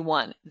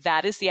 2021.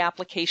 That is the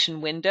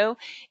application window.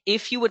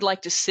 If you would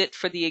like to sit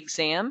for the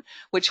exam,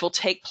 which will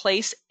take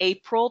place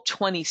April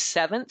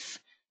 27th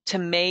to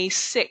May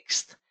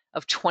 6th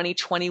of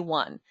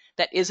 2021.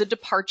 That is a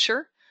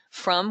departure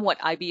from what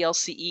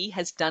IBLCE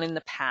has done in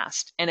the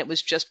past, and it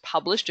was just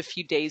published a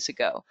few days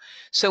ago.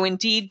 So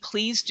indeed,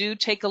 please do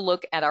take a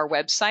look at our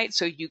website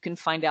so you can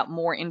find out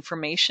more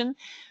information.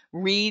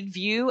 Read,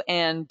 view,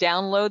 and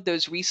download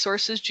those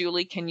resources.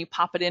 Julie, can you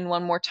pop it in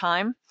one more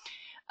time?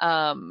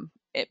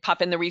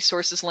 Pop in the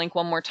resources link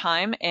one more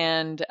time.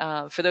 And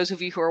for those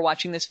of you who are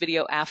watching this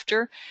video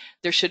after,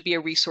 there should be a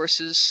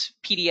resources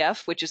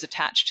PDF, which is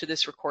attached to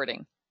this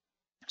recording.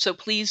 So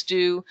please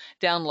do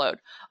download.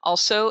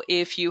 Also,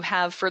 if you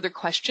have further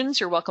questions,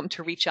 you're welcome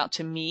to reach out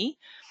to me.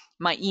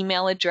 My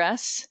email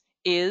address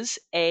is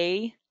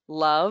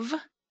alove,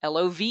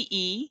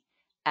 L-O-V-E,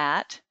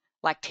 at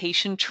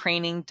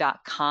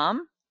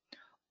lactationtraining.com.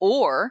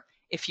 Or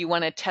if you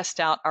want to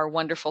test out our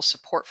wonderful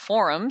support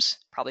forums,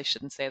 probably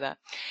shouldn't say that,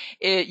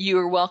 you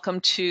are welcome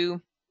to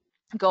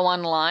go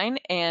online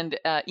and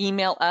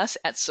email us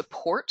at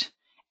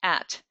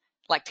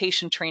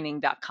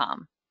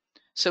support@lactationtraining.com.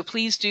 So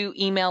please do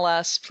email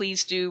us.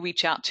 Please do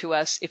reach out to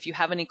us. If you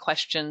have any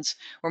questions,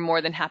 we're more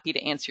than happy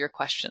to answer your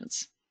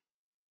questions.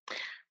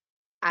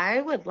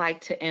 I would like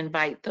to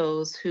invite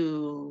those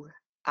who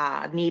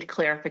need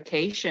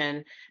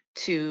clarification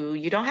to,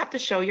 you don't have to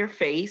show your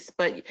face,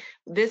 but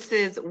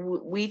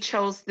we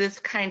chose this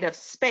kind of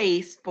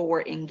space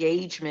for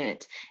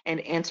engagement and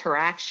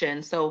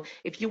interaction. So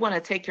if you want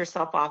to take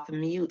yourself off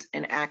mute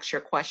and ask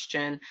your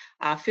question,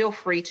 feel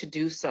free to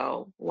do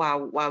so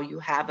while you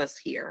have us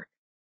here.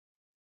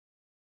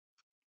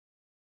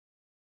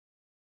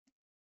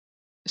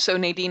 So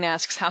Nadine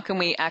asks, how can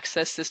we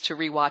access this to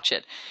rewatch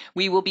it?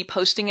 We will be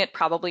posting it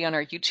probably on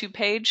our YouTube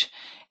page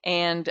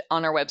and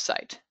on our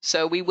website.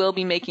 So we will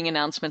be making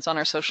announcements on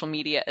our social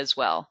media as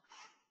well,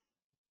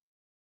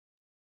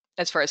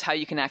 as far as how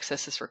you can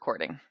access this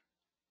recording.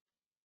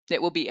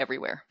 It will be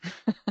everywhere.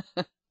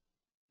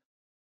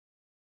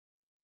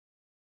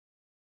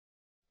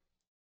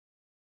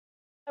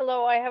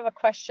 Hello, I have a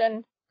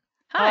question.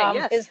 Hi,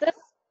 yes.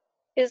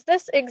 Is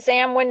this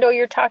exam window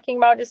you're talking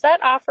about, is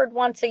that offered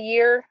once a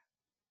year?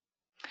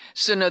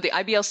 So no, the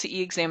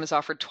IBLCE exam is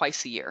offered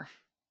twice a year.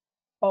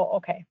 Oh,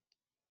 okay.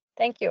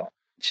 Thank you.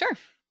 Sure.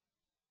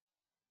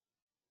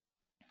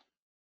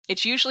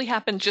 It's usually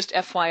happened, just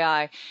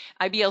FYI,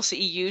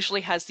 IBLCE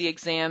usually has the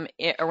exam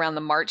around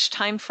the March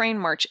timeframe,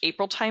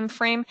 March-April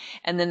timeframe,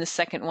 and then the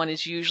second one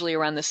is usually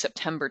around the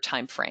September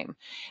timeframe.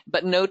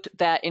 But note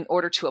that in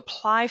order to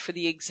apply for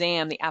the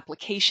exam, the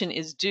application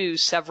is due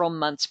several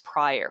months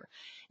prior,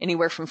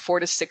 anywhere from 4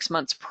 to 6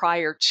 months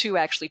prior to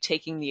actually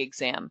taking the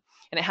exam.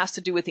 And it has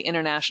to do with the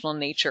international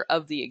nature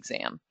of the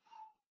exam.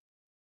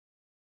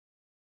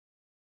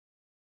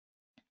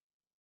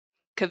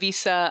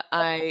 Kavisa,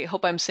 I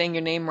hope I'm saying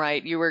your name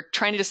right. You were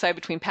trying to decide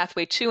between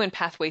Pathway 2 and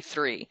Pathway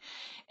 3,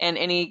 and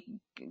any,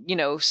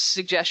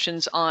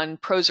 suggestions on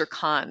pros or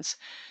cons.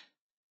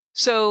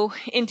 So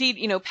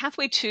indeed,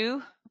 Pathway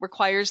 2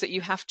 requires that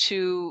you have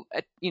to,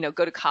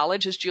 go to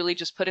college, as Julie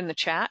just put in the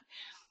chat,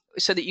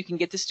 so that you can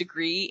get this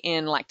degree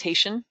in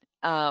lactation.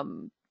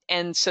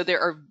 And so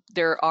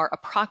there are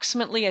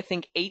approximately, I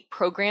think, 8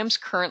 programs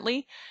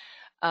currently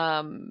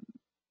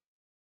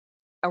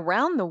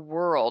around the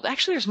world.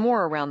 Actually, there's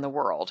more around the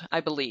world,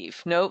 I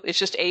believe. No, it's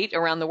just 8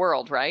 around the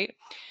world, right?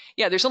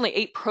 Yeah, there's only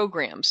 8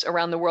 programs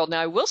around the world.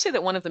 Now, I will say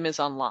that one of them is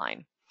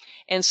online.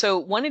 And so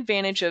one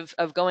advantage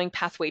of going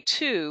Pathway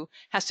 2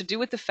 has to do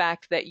with the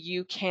fact that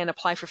you can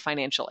apply for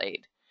financial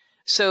aid.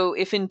 So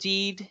if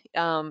indeed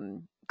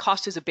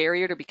cost is a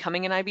barrier to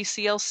becoming an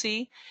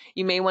IBCLC,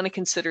 you may want to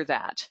consider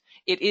that.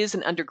 It is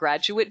an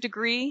undergraduate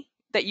degree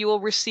that you will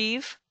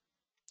receive.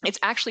 It's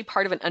actually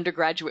part of an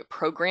undergraduate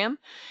program,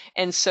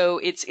 and so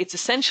it's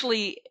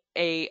essentially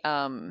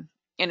an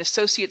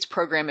associate's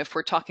program if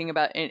we're talking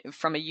about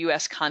from a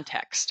U.S.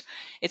 context.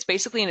 It's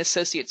basically an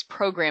associate's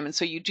program, and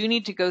so you do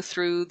need to go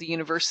through the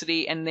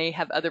university, and they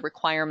have other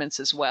requirements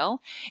as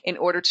well in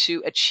order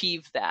to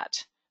achieve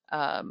that.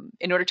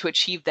 In order to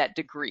achieve that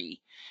degree.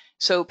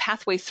 So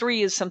Pathway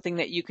 3 is something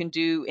that you can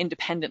do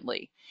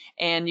independently,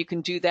 and you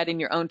can do that in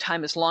your own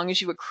time as long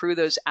as you accrue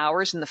those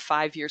hours in the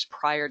 5 years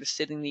prior to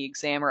sitting the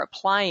exam or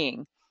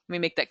applying. Let me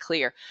make that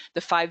clear.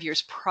 The 5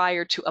 years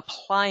prior to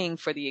applying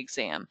for the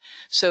exam.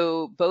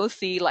 So both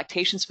the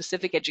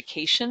lactation-specific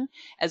education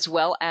as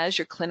well as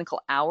your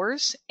clinical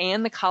hours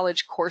and the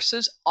college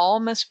courses all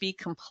must be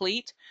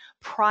complete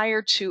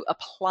prior to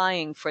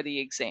applying for the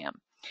exam.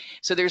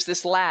 So there's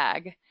this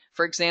lag.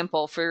 For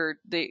example, for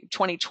the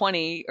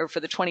 2020 or for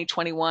the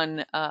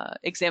 2021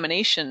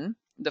 examination,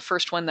 the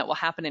first one that will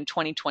happen in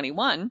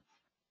 2021,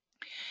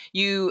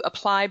 you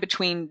apply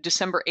between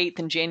December 8th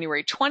and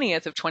January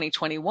 20th of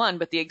 2021,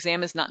 but the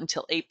exam is not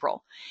until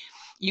April.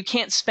 You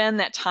can't spend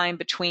that time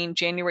between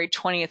January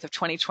 20th of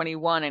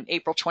 2021 and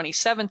April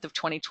 27th of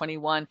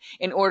 2021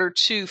 in order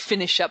to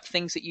finish up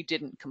things that you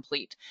didn't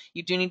complete.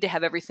 You do need to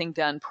have everything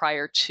done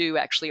prior to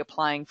actually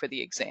applying for the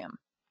exam.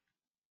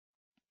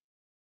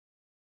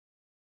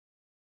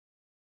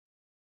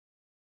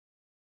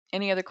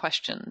 Any other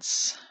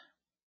questions?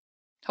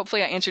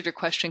 Hopefully I answered your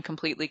question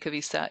completely,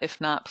 Kavisa. If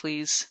not,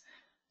 please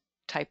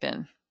type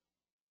in.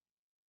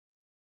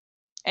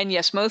 And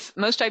yes, most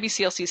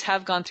IBCLCs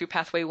have gone through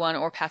Pathway 1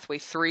 or Pathway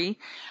 3.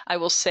 I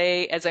will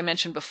say, as I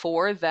mentioned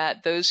before,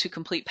 that those who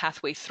complete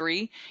Pathway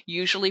 3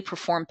 usually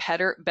perform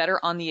better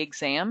on the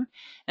exam.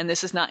 And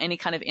this is not any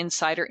kind of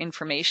insider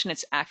information.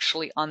 It's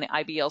actually on the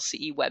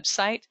IBLCE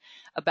website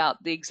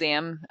about the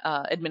exam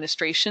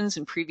administrations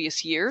in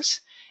previous years,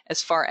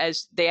 as far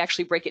as they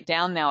actually break it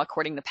down now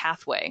according to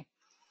Pathway,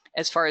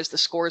 as far as the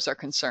scores are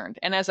concerned.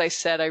 And as I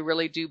said, I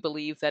really do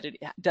believe that it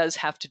does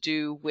have to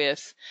do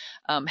with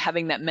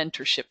having that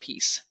mentorship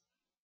piece.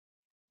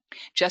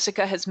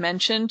 Jessica has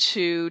mentioned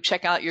to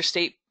check out your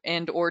state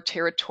and or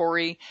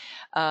territory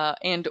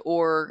and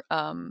or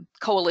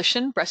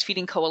coalition,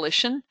 breastfeeding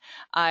coalition.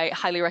 I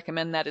highly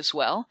recommend that as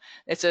well.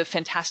 It's a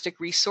fantastic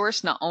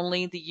resource, not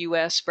only the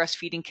U.S.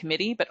 Breastfeeding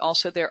Committee, but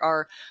also there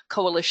are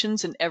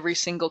coalitions in every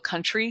single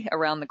country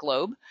around the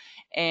globe,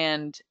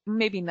 and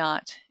maybe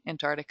not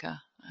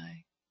Antarctica.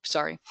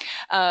 Sorry,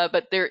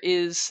 but there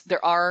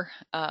are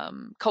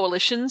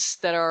coalitions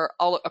that are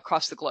all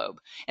across the globe,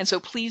 and so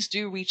please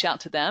do reach out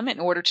to them in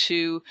order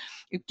to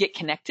get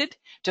connected,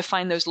 to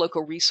find those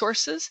local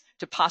resources,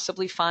 to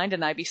possibly find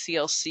an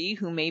IBCLC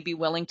who may be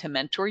willing to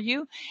mentor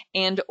you,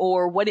 and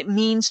or what it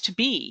means to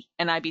be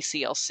an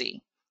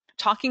IBCLC.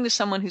 Talking to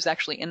someone who's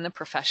actually in the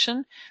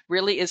profession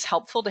really is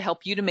helpful to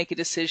help you to make a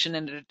decision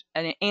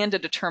and a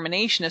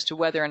determination as to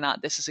whether or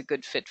not this is a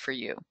good fit for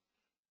you.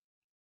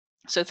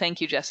 So thank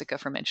you, Jessica,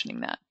 for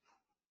mentioning that.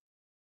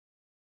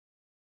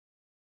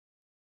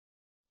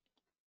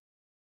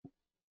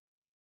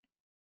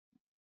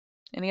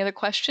 Any other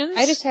questions?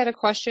 I just had a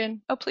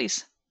question. Oh,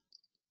 please.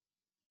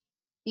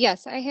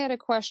 Yes, I had a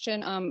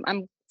question.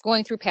 I'm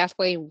going through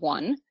Pathway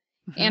 1,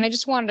 Mm-hmm. and I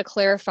just wanted to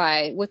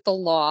clarify with the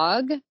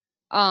log.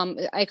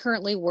 I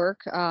currently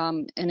work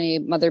in a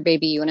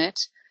mother-baby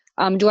unit.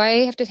 Do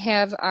I have to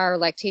have our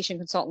lactation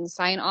consultant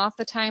sign off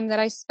the time that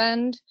I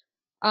spend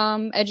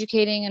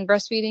educating and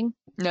breastfeeding?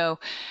 No,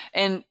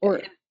 and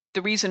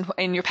the reason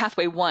in your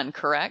Pathway 1,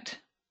 correct?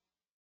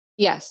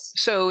 Yes.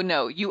 So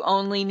no, you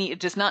only need, it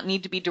does not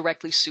need to be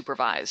directly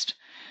supervised.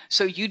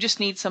 So you just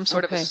need some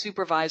sort of a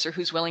supervisor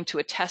who's willing to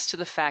attest to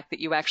the fact that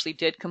you actually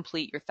did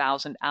complete your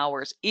 1,000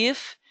 hours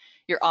if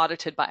you're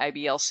audited by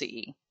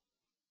IBLCE.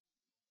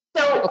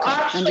 So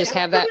and just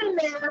have that. Put in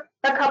there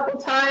a couple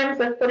times.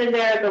 I've put in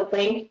there the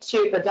link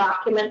to the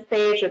documents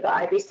page or the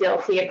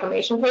IBCLC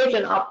information page,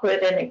 and I'll put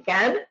it in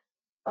again.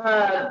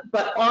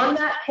 But on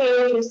that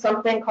page is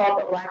something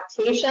called the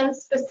Lactation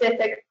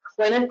Specific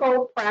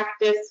Clinical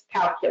Practice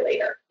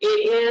Calculator.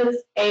 It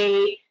is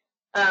a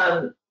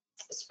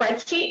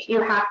spreadsheet.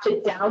 You have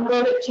to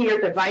download it to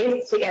your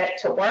device to get it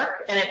to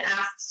work, and it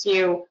asks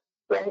you,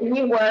 where do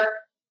you work,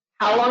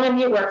 how long have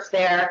you worked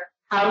there,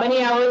 how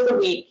many hours a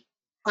week,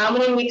 how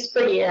many weeks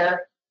per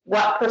year,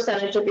 what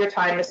percentage of your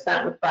time is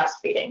spent with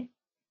breastfeeding.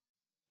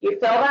 You fill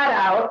that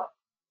out,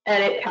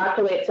 and it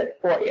calculates it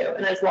for you.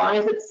 And as long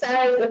as it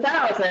says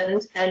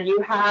 1,000 and you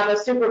have a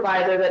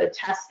supervisor that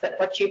attests that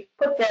what you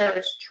put there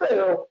is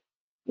true,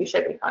 you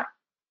should be fine.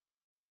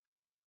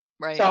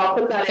 Right. So I'll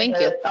put that Thank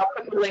you. I'll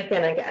put the link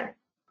in again.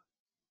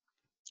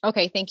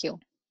 Okay, thank you.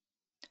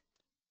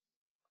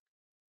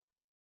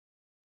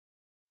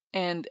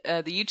 And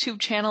the YouTube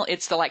channel,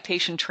 it's the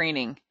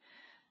lactationtraining.com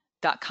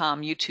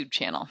YouTube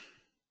channel.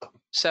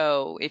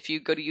 So if you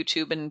go to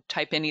YouTube and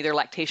type in either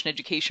lactation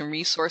education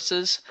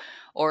resources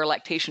or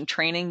lactation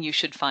training, you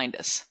should find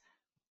us.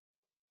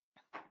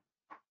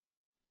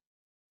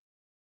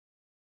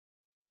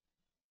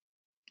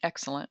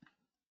 Excellent.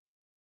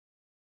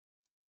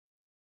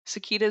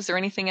 Sekeita, is there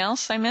anything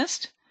else I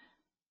missed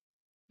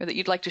or that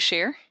you'd like to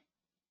share?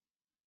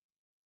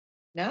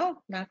 No,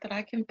 not that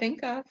I can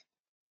think of.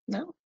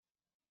 No.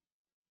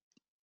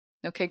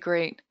 Okay,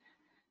 great.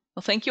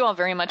 Well, thank you all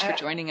very much for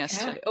joining us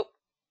today. Oh,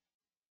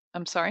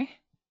 I'm sorry.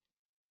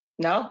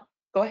 No,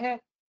 go ahead.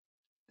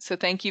 So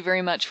thank you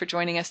very much for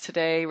joining us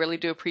today. Really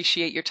do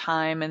appreciate your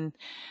time and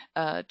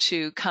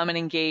to come and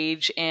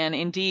engage. And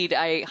indeed,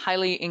 I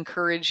highly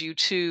encourage you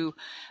to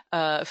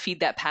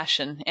feed that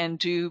passion and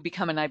do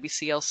become an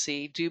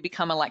IBCLC, do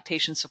become a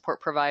lactation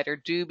support provider,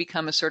 do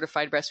become a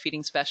certified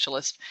breastfeeding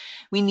specialist.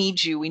 We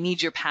need you. We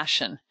need your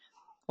passion.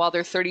 While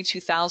there are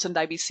 32,000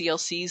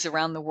 IBCLCs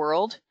around the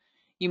world,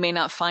 you may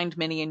not find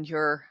many in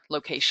your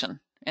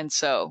location. And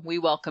so we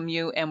welcome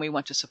you and we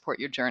want to support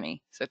your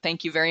journey. So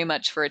thank you very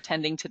much for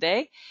attending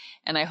today.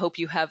 And I hope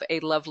you have a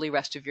lovely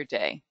rest of your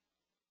day.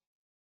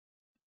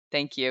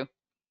 Thank you.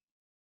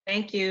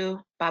 Thank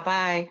you.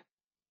 Bye-bye.